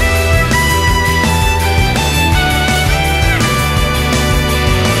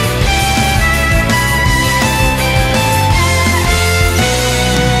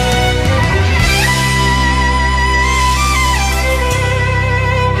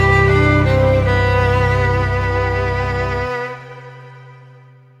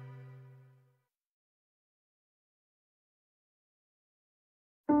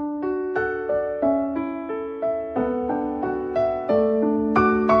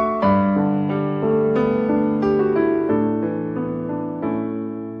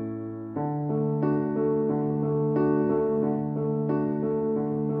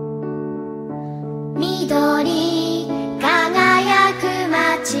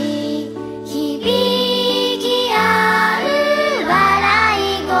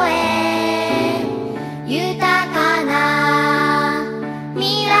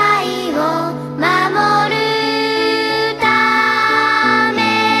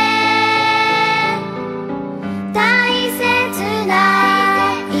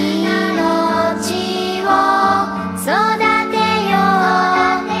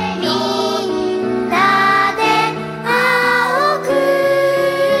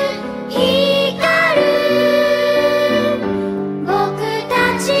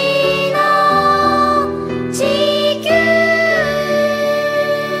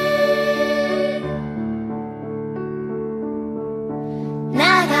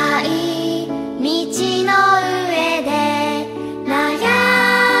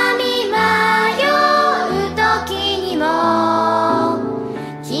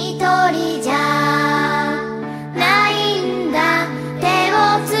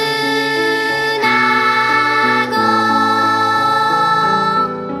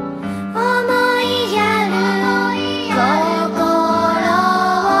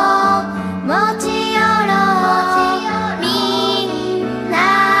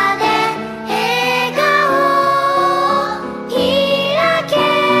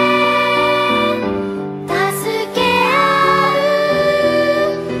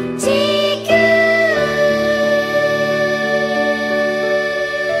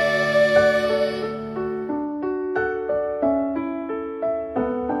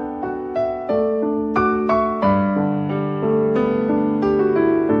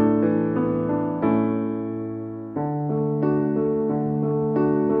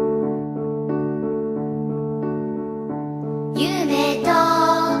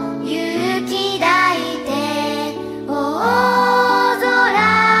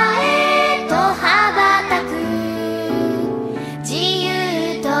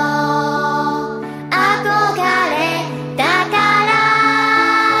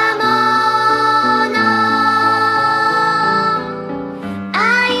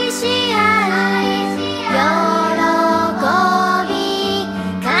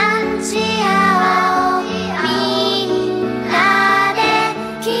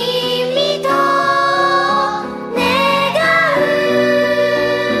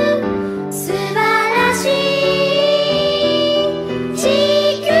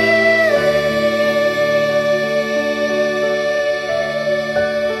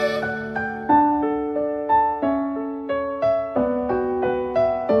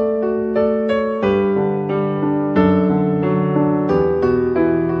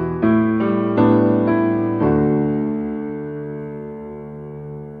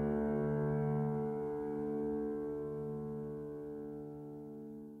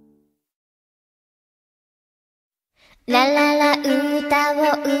ラララ歌を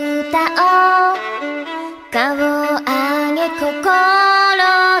歌おう顔を上げ心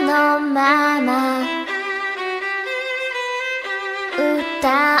のまま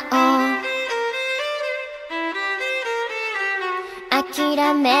歌おう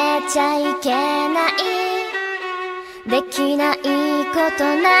諦めちゃいけないできないこと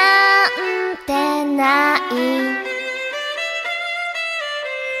なんてない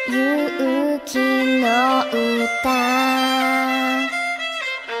勇気の歌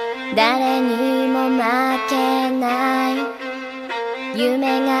誰にも負けない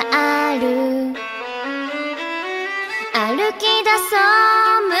夢がある歩き出そ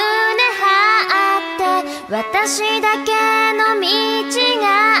う胸張って私だけの道が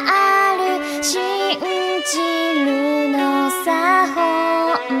ある信じるのさ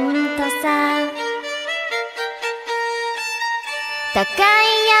ほんとさ高い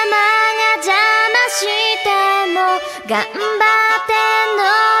山が邪魔しても頑張って乗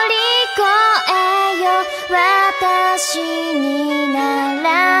り越えよ私にな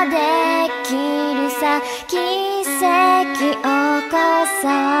らできるさ奇跡起こそ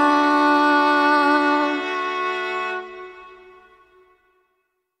う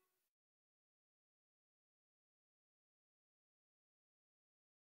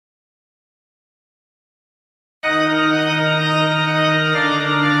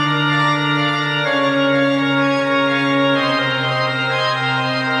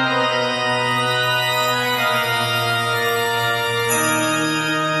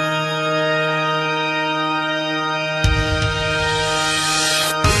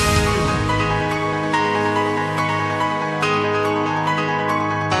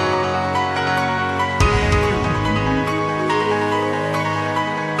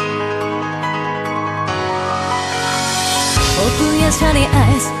シャリア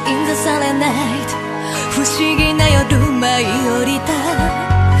イス in the silent night 不思議な夜舞い降りた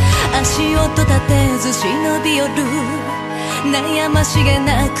足音立てず忍び寄る悩ましげ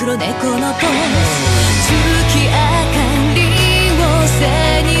な黒猫のポーズ月明かりを背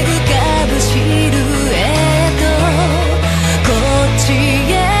に浮かぶシルエットこっち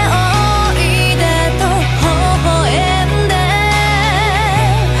へおいでと微笑んで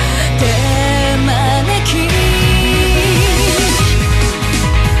手招き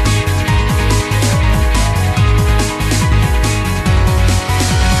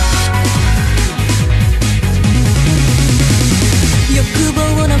欲望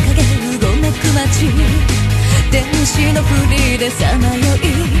の影うごめく街天使のふりでさまよい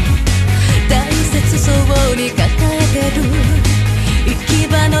大切そうに抱えてる行き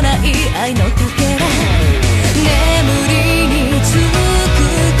場のない愛のかけら眠りにつく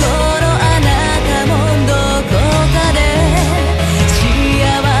頃あなたもどこかで幸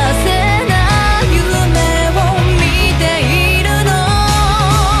せな夢を見ているの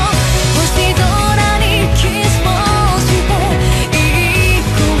星空にキスをして一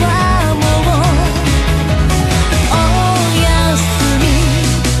個はもうおやすみ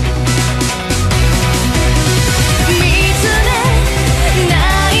見つめな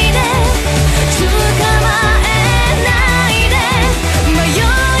いで捕まえないで迷い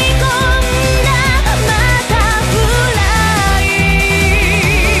込んだまたフライ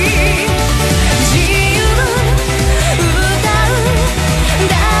自由歌う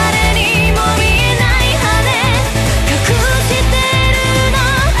誰にも見えない羽隠してるの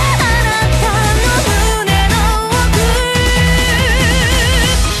あなたの胸の奥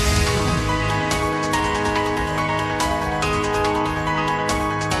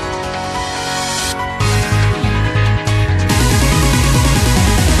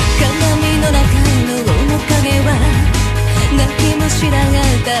鏡の中の面影は泣きもしなか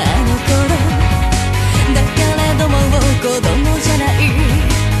ったあの頃だけれどももう子供じゃない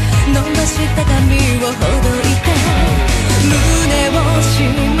伸ばした髪をほどいて胸を締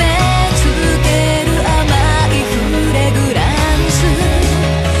め付ける甘いフレグランス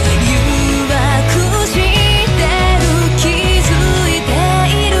誘惑してる気づいて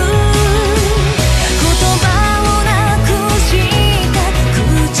いる言葉をなくした唇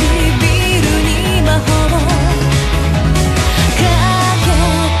に魔法をかけ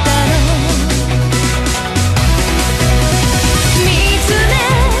たの見つ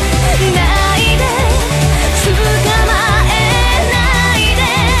めないで捕まえないで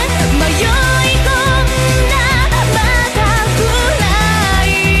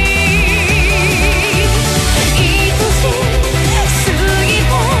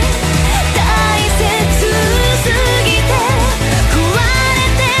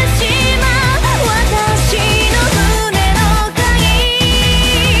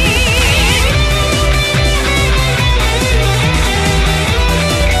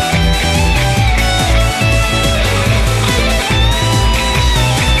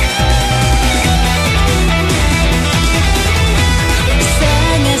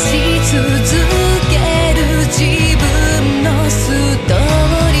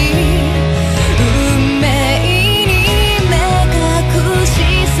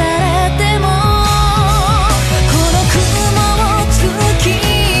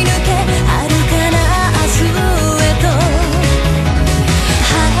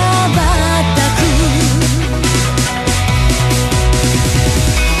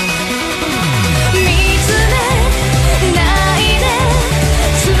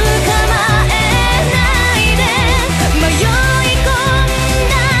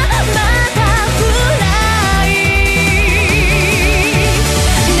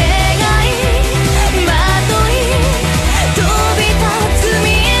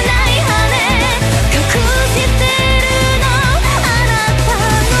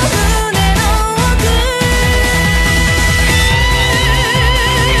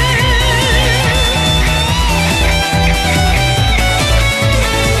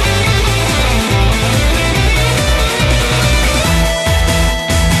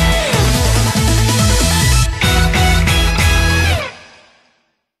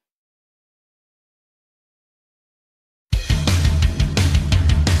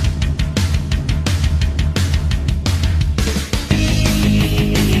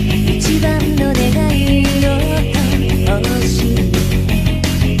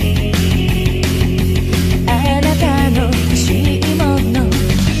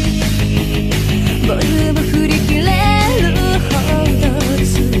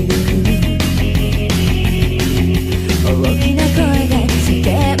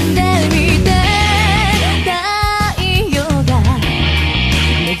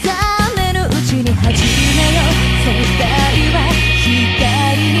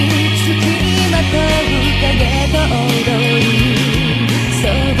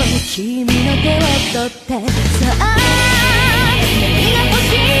君の手を取ってさあ何が欲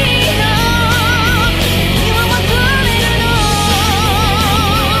しいの何を求めるの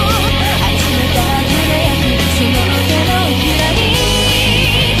集めた輝きその手のひらに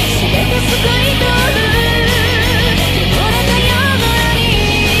全て救い取る汚れた夜空に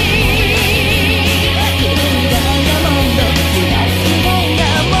君がダイヤモンドブラックダイ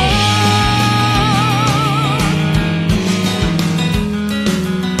ヤモンド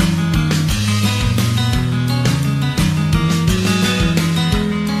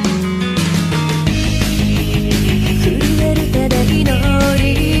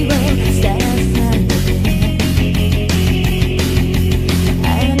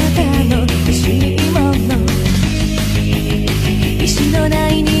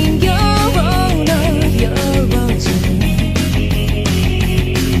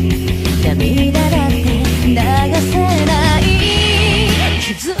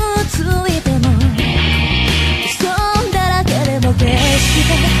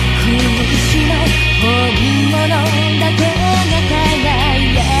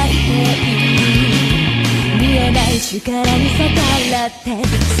力に逆らって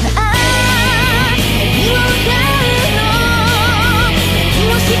さあ何を歌うの何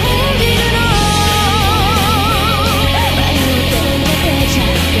を信じるの迷ってもてちゃ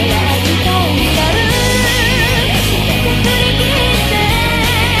やらきたいになる全て振り切って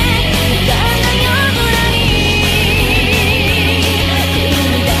浮かんだ夜空に君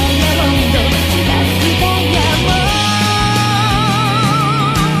ダイヤモンドブラックダイヤモンド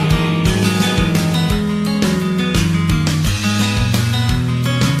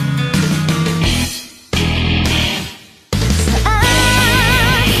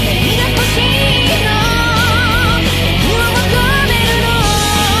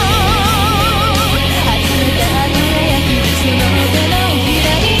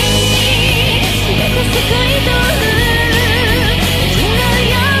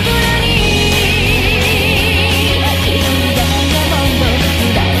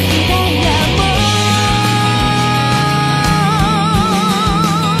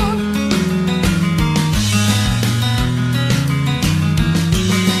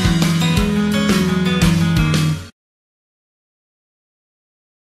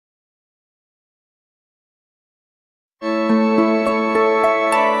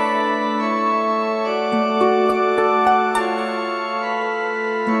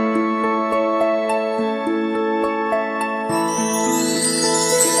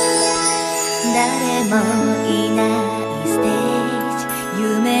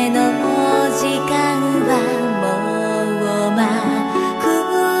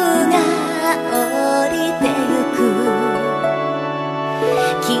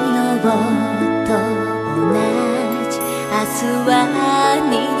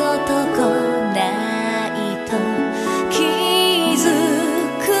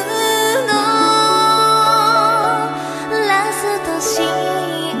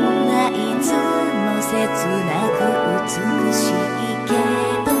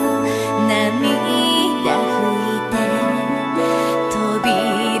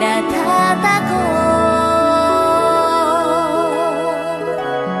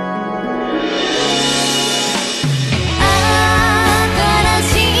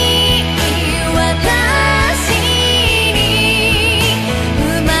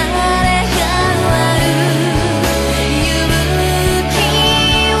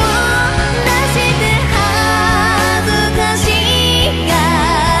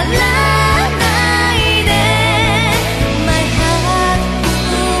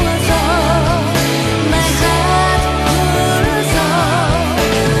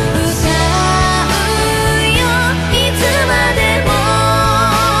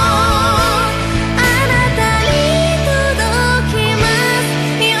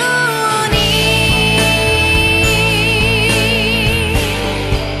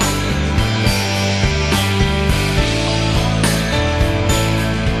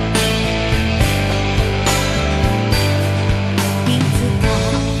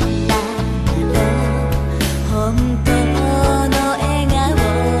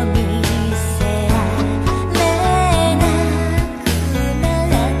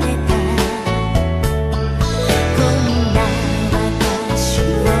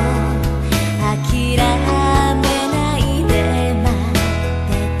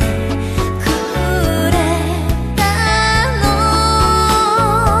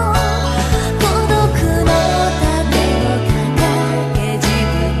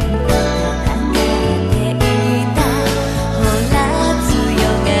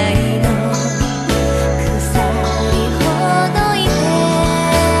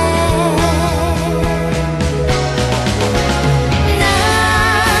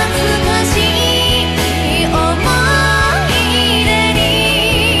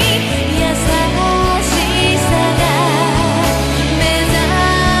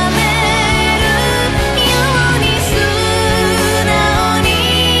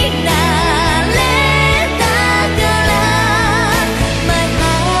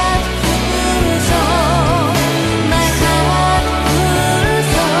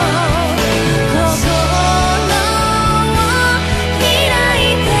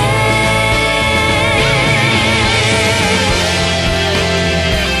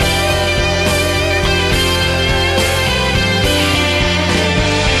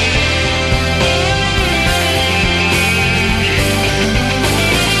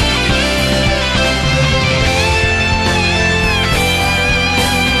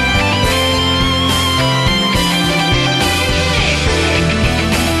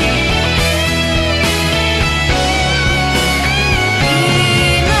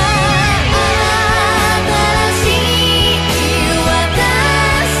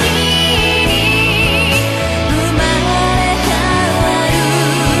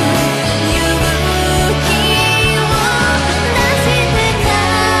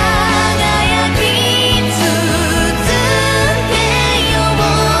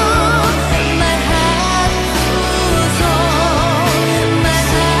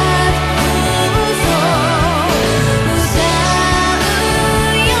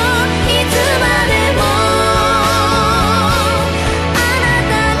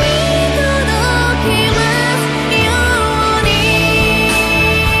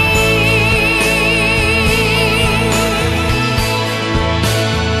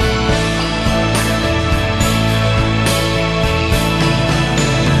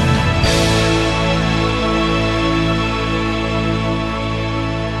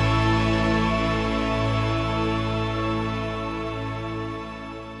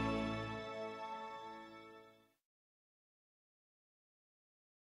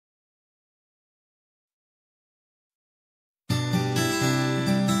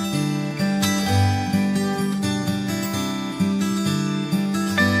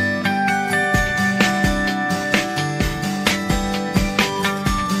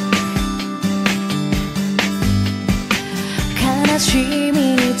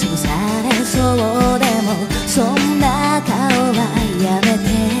潰されそうでもそんな顔はやめて、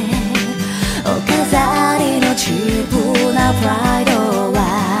お飾りのチープなプライドは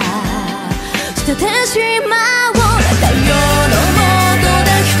捨ててしまおう。太陽の下で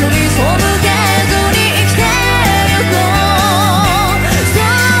一人背けずに生きてゆこう。そう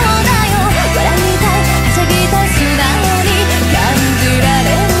だよ、笑いたいはしゃぎたい素直に感じら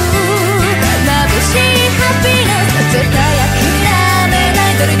れる眩しいハッピーネス、絶対諦めな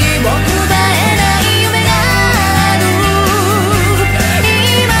い、誰にも奪えない夢がある。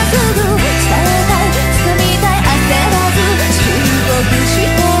今すぐ伝えたい、掴みたい、焦らず深呼吸して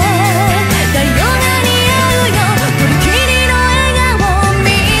太陽が似合うよ、とびきりの笑顔見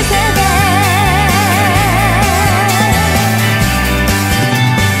せて。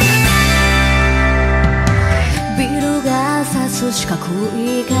ビルが差す四角い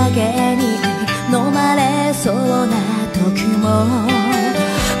影に飲まれそうな時も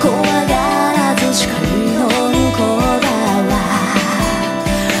怖がらず視界の向こう側羽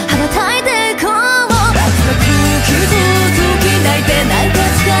ばたいてこう。深く傷つき泣いて泣いて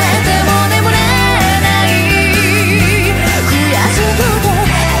疲れても眠れない、悔しくて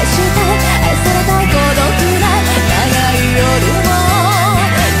愛したい愛されたい孤独な長い夜も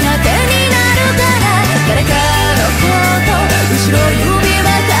盾になるから、誰かのこと後ろ指ば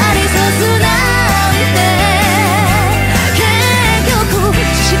かりさすなんて。結局自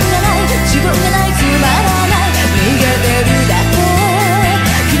信がない、自分がない、つまらない、逃げてるだけ。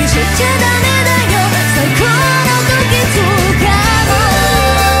気にしちゃダメだよ、最高の時つかも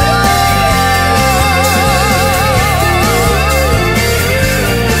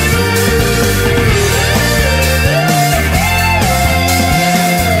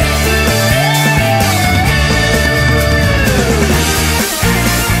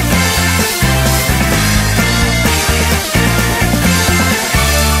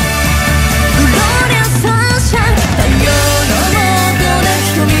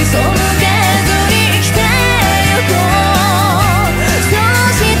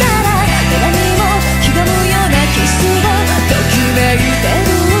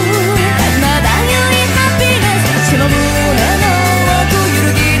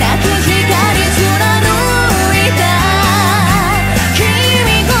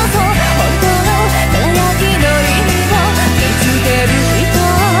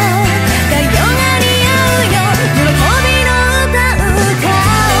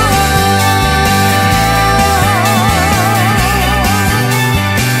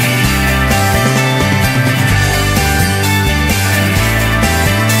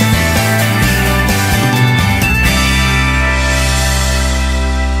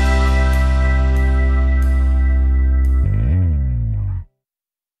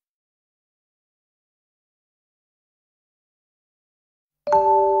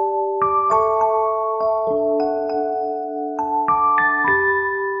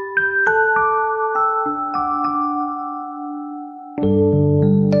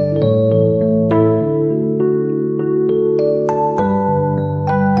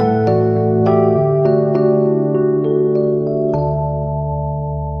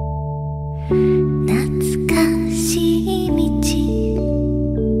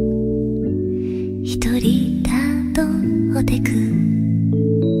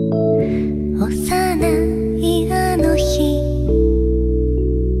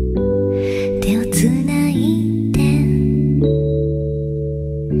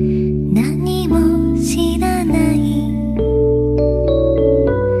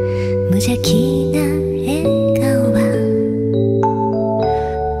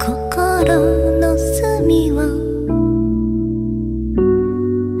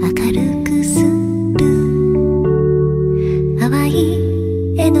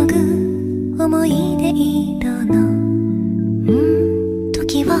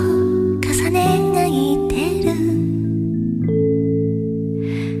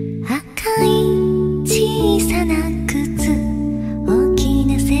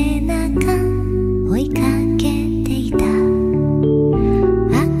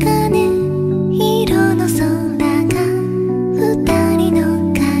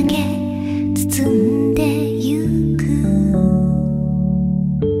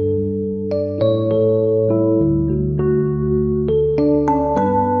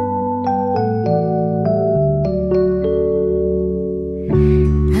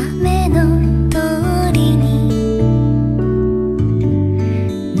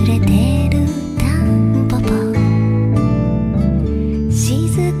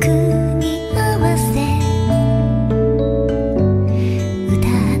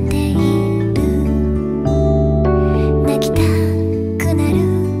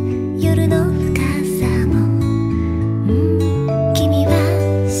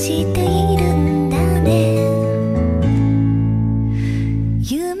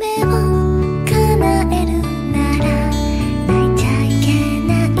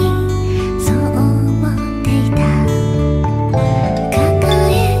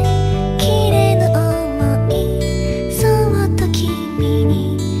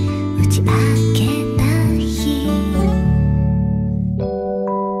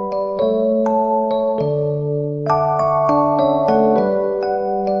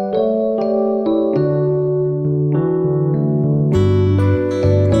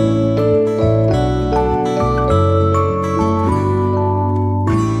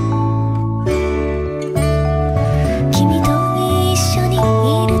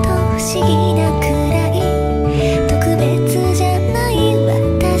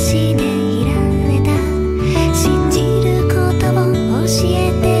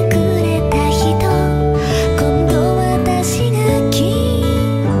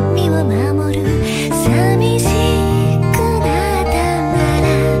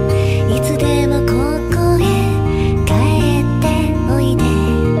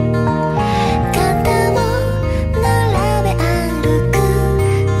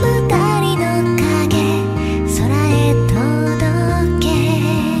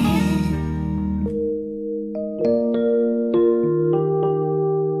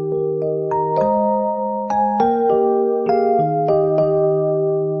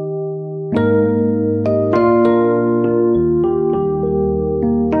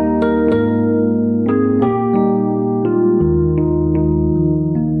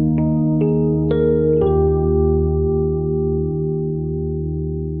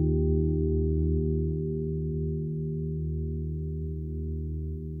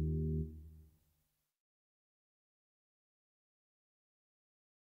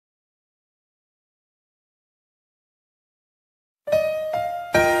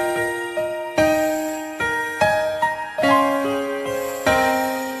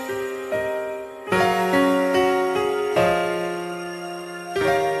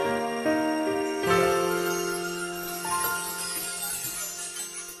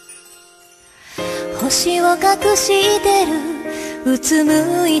しを隠してるうつ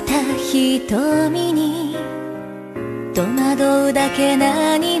むいた瞳に戸惑うだけ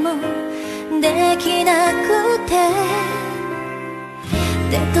何もできなくて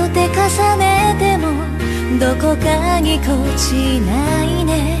手と手重ねてもどこかぎこちない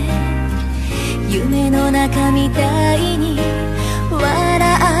ね夢の中みたいに笑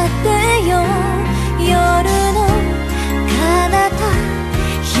ってよ夜の彼方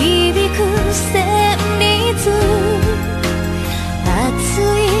響く旋律熱い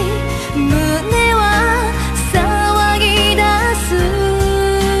胸は騒ぎ出す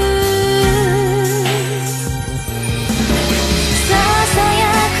ささや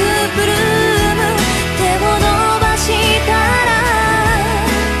くブルーム手を伸ばしたら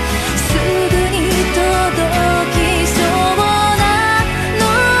すぐに届きそうなの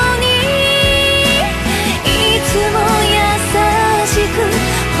にいつも優しく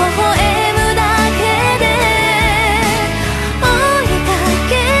微笑むだけで追いか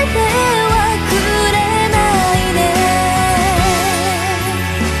けてはくれないね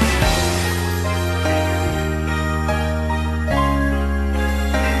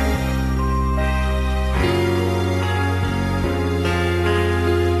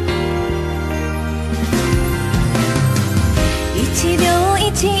一秒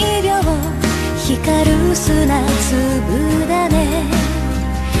一秒光る砂粒だね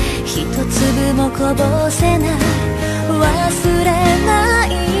一粒もこぼせない忘れない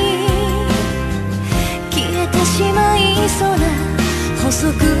消えてしまいそうな細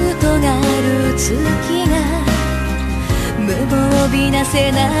く尖る月が無防備な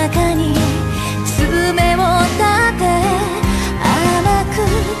背中に爪を立て甘く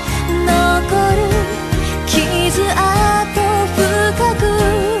残る傷跡深く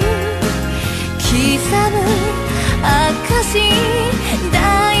刻む証抱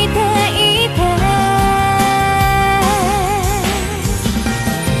いていて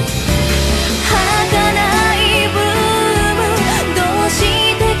儚いブルームどうし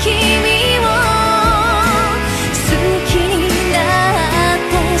て君を好きになっ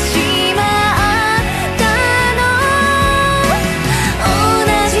てしまったの同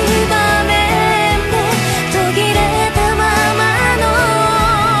じ場面で途切れたままの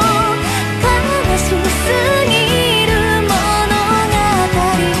悲しすぎる物語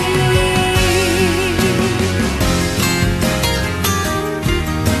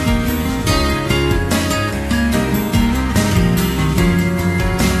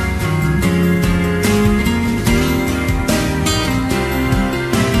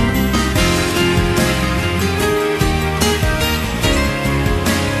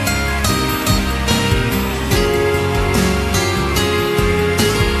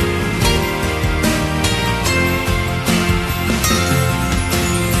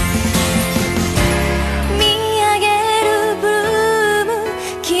見上げるブルーム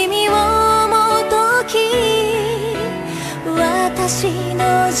君を思うとき私の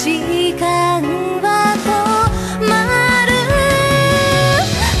時間は止まる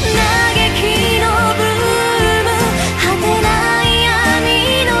嘆きのブルーム果てない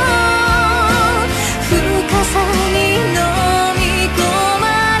闇の深さに飲み込ま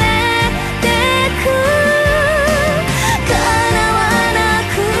れてく叶わな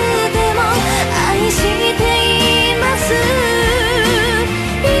くても愛しています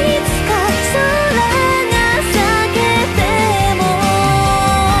いつか空が裂けても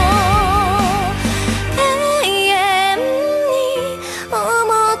永遠に思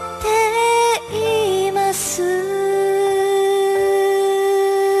っています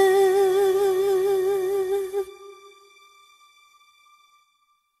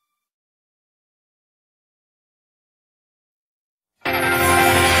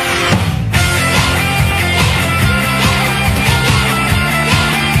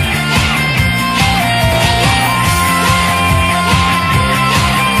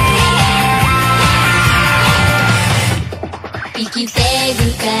生きて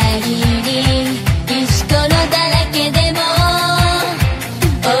る限り石ころだらけでも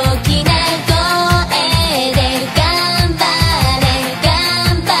大きな声で頑張れ頑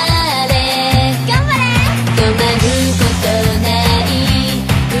張れ頑張れ止まることない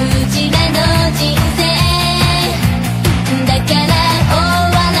うちらの人生だから終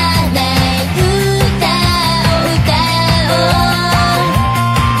わらない歌を歌おう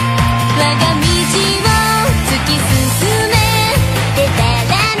我が道を突き進めでた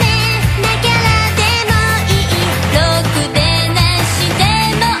らめなきゃらでもいいろくでなしで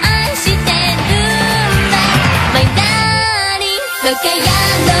も愛してるんだ My darling バカや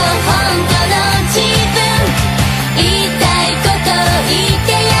ろ本当の自分言いたいこと言っ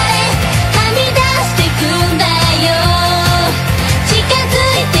てやれはみ出して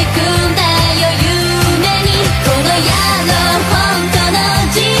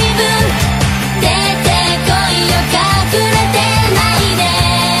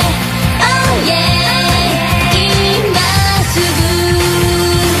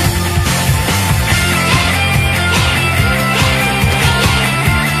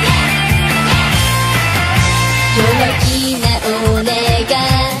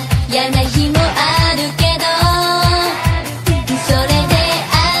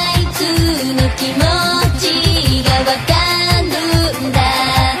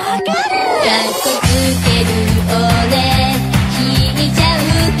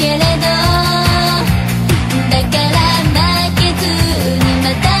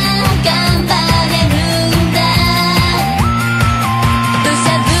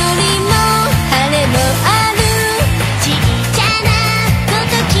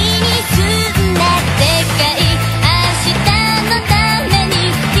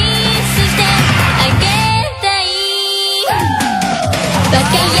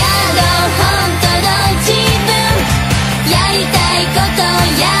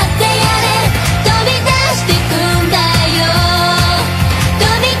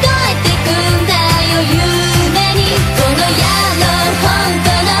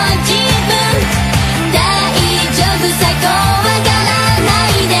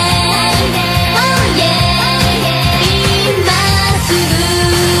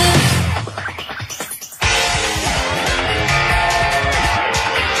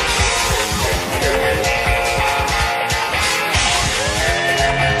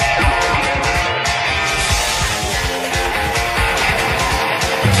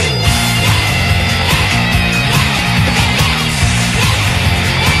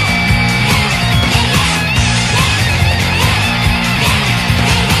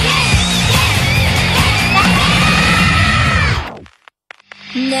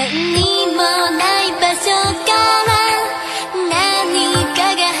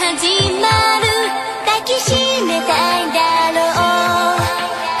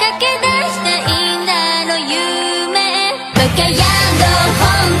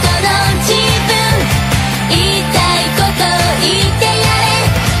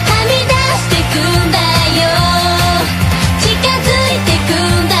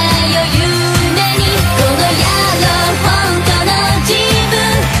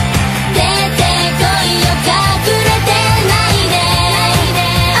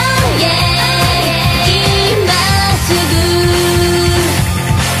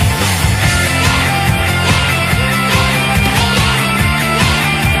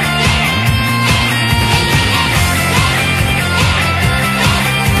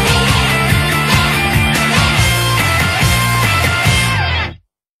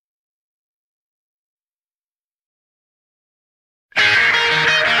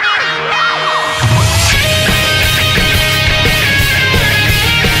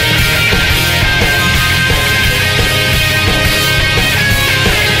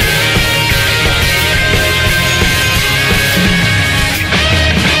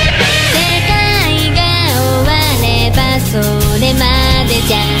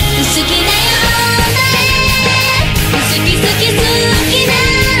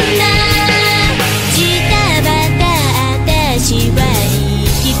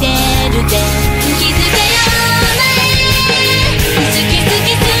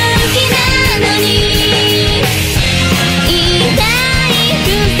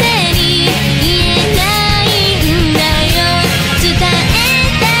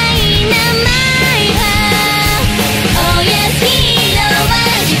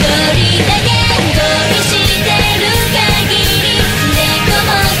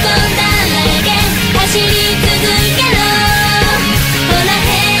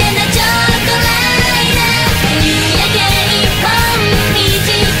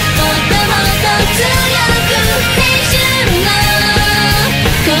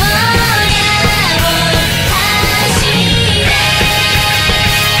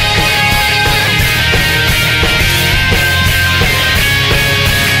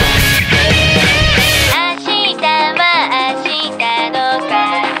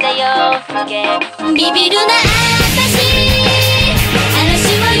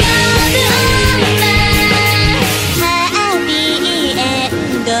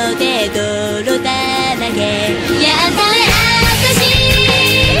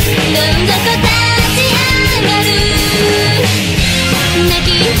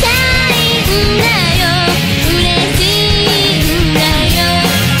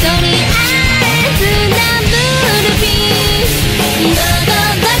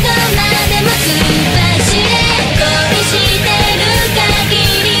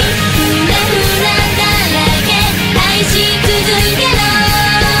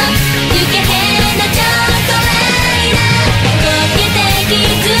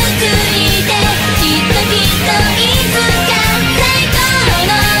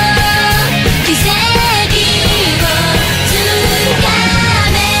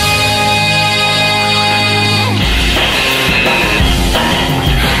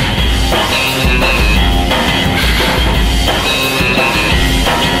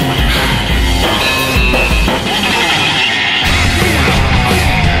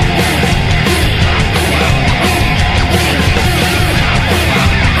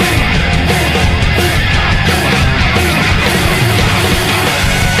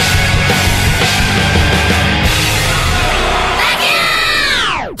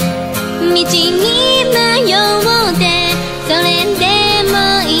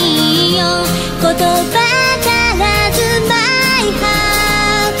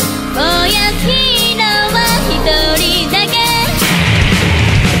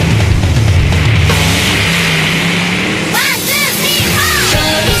「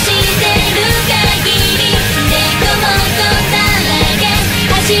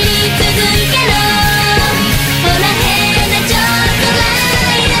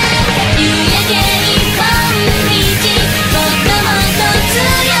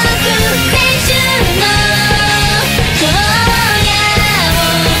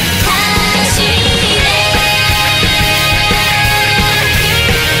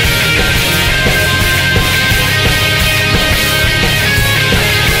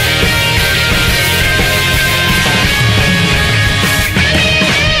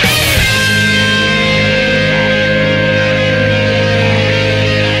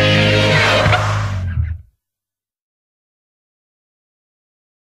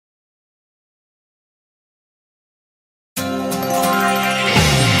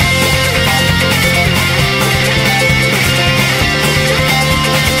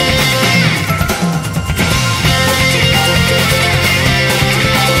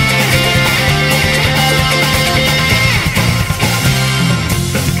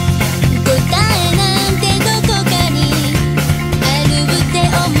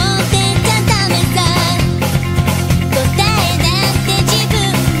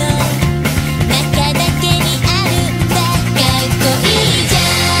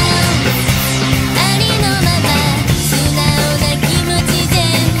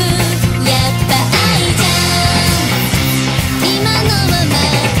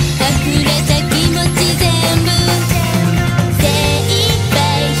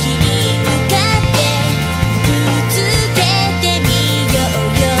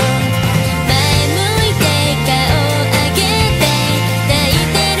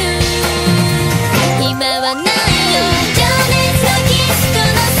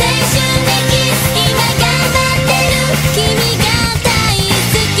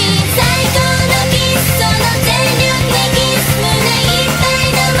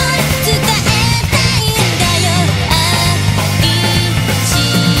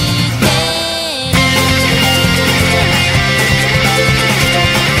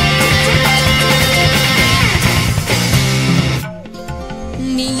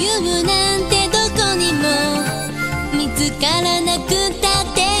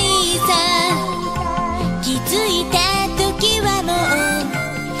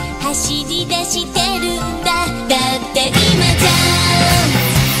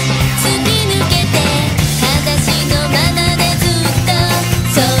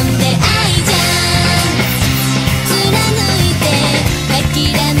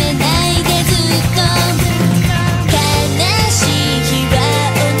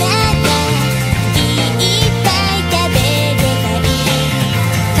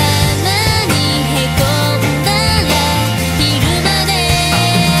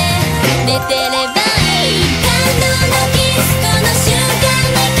「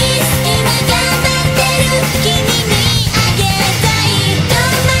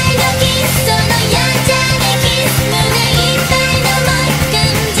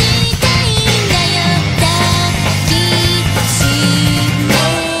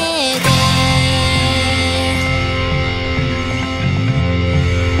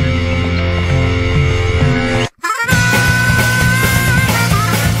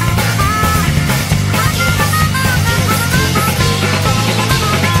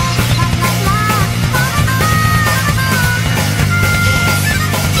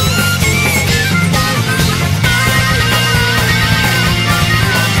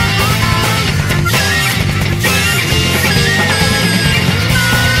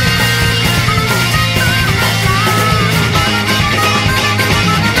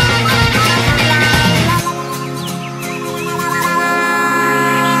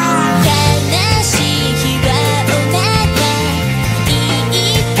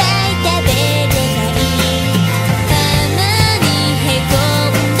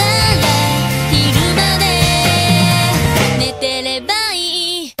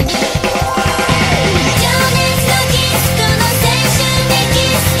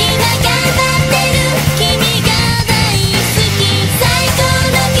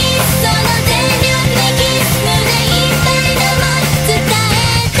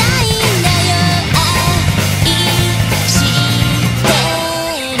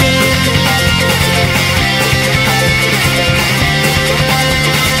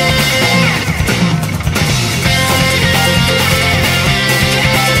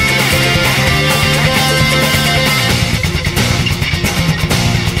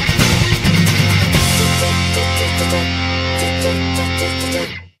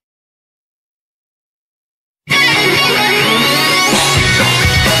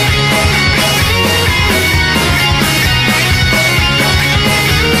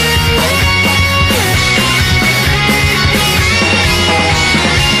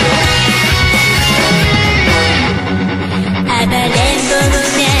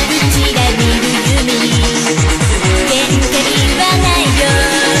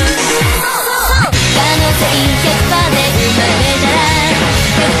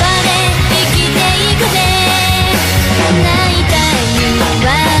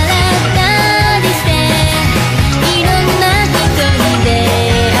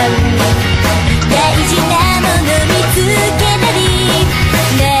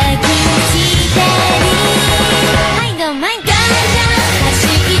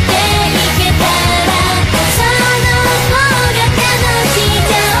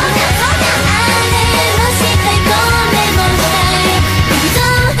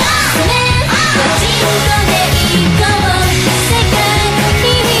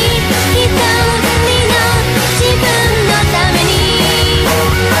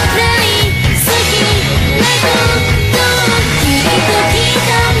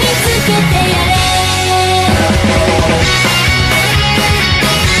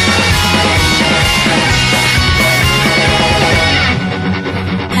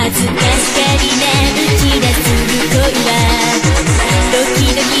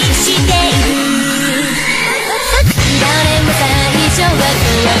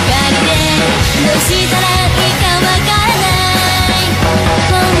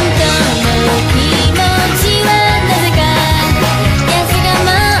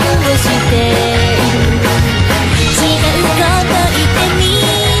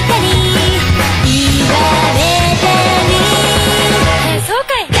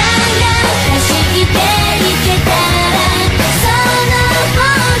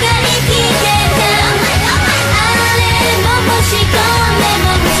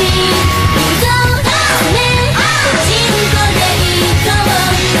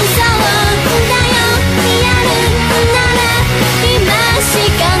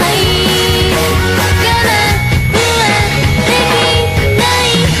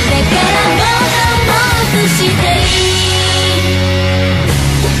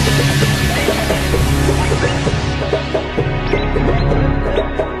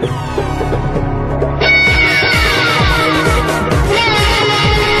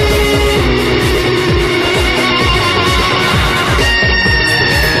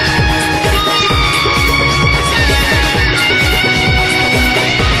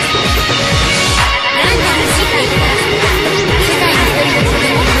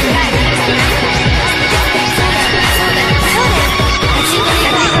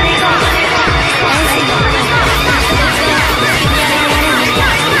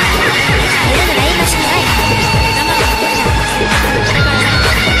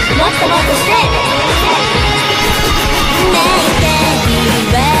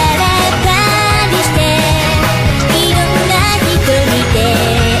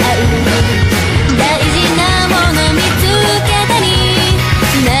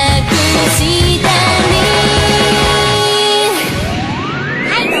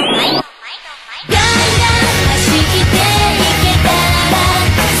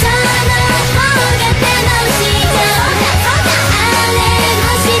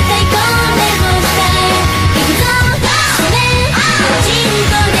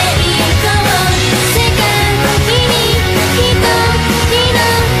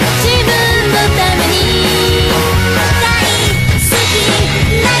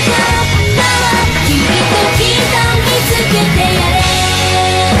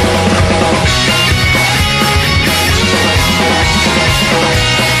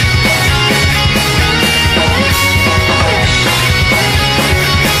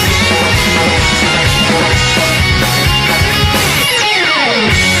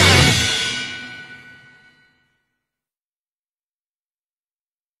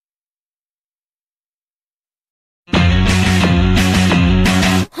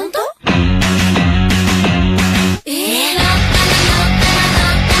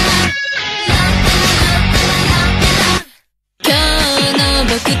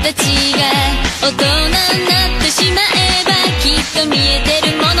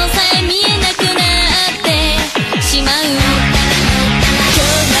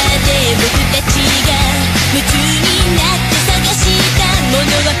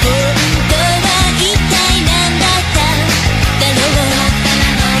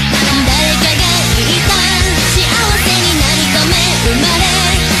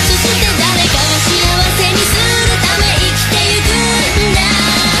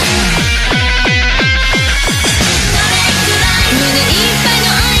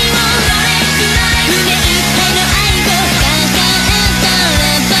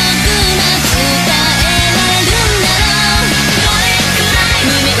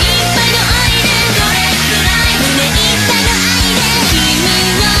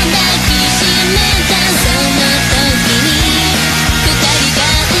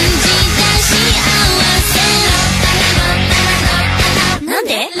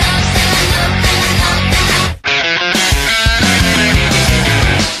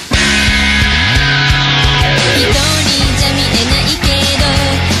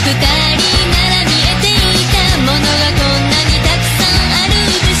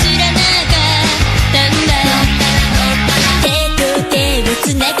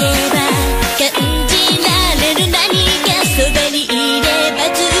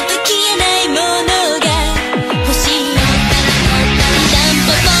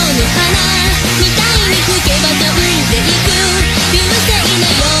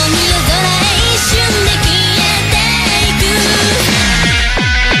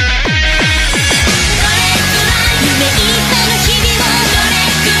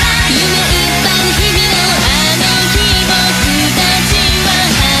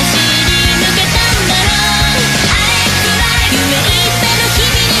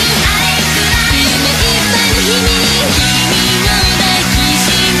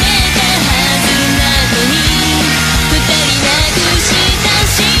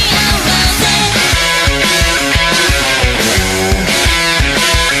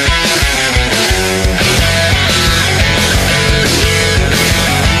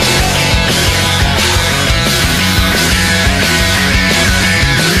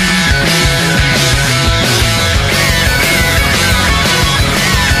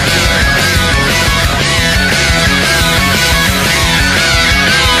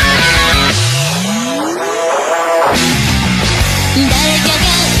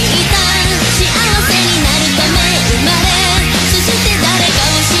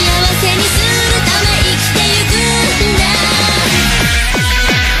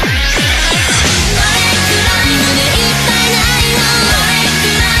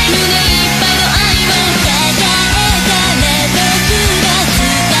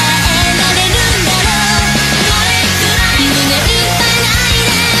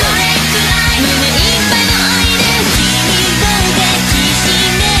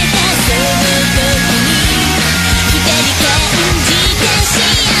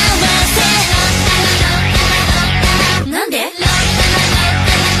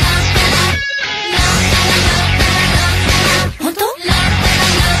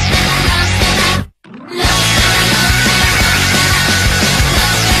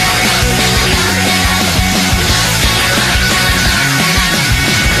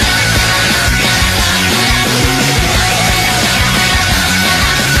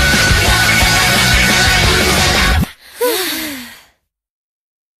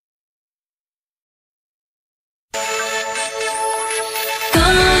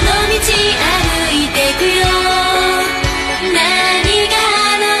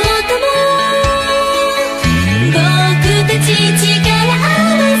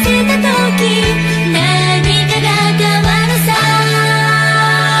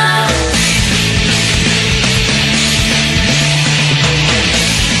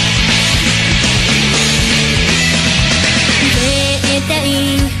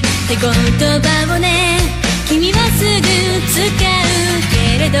葉をね君はすぐ使う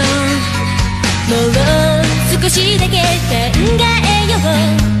けれどもう少しだけ考えよう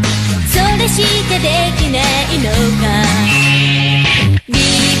それしかできないのか微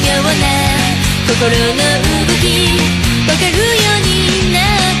妙な心の動きわかるようにな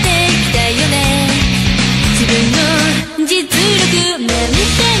ってきたよね自分の実力なんて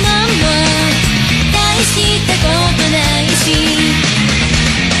のも大したことないし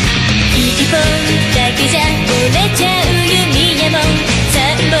一本だけじゃ折れちゃう弓矢も3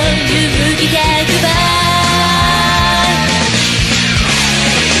本勇気100倍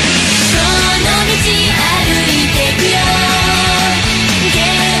この道歩いてくよ険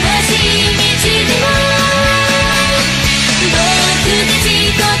しい道でも僕たち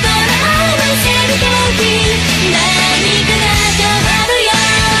心合わせるとき何かが変わるよ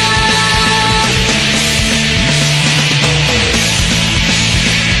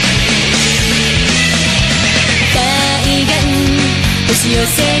海岸押し寄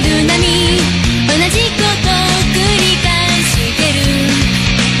せ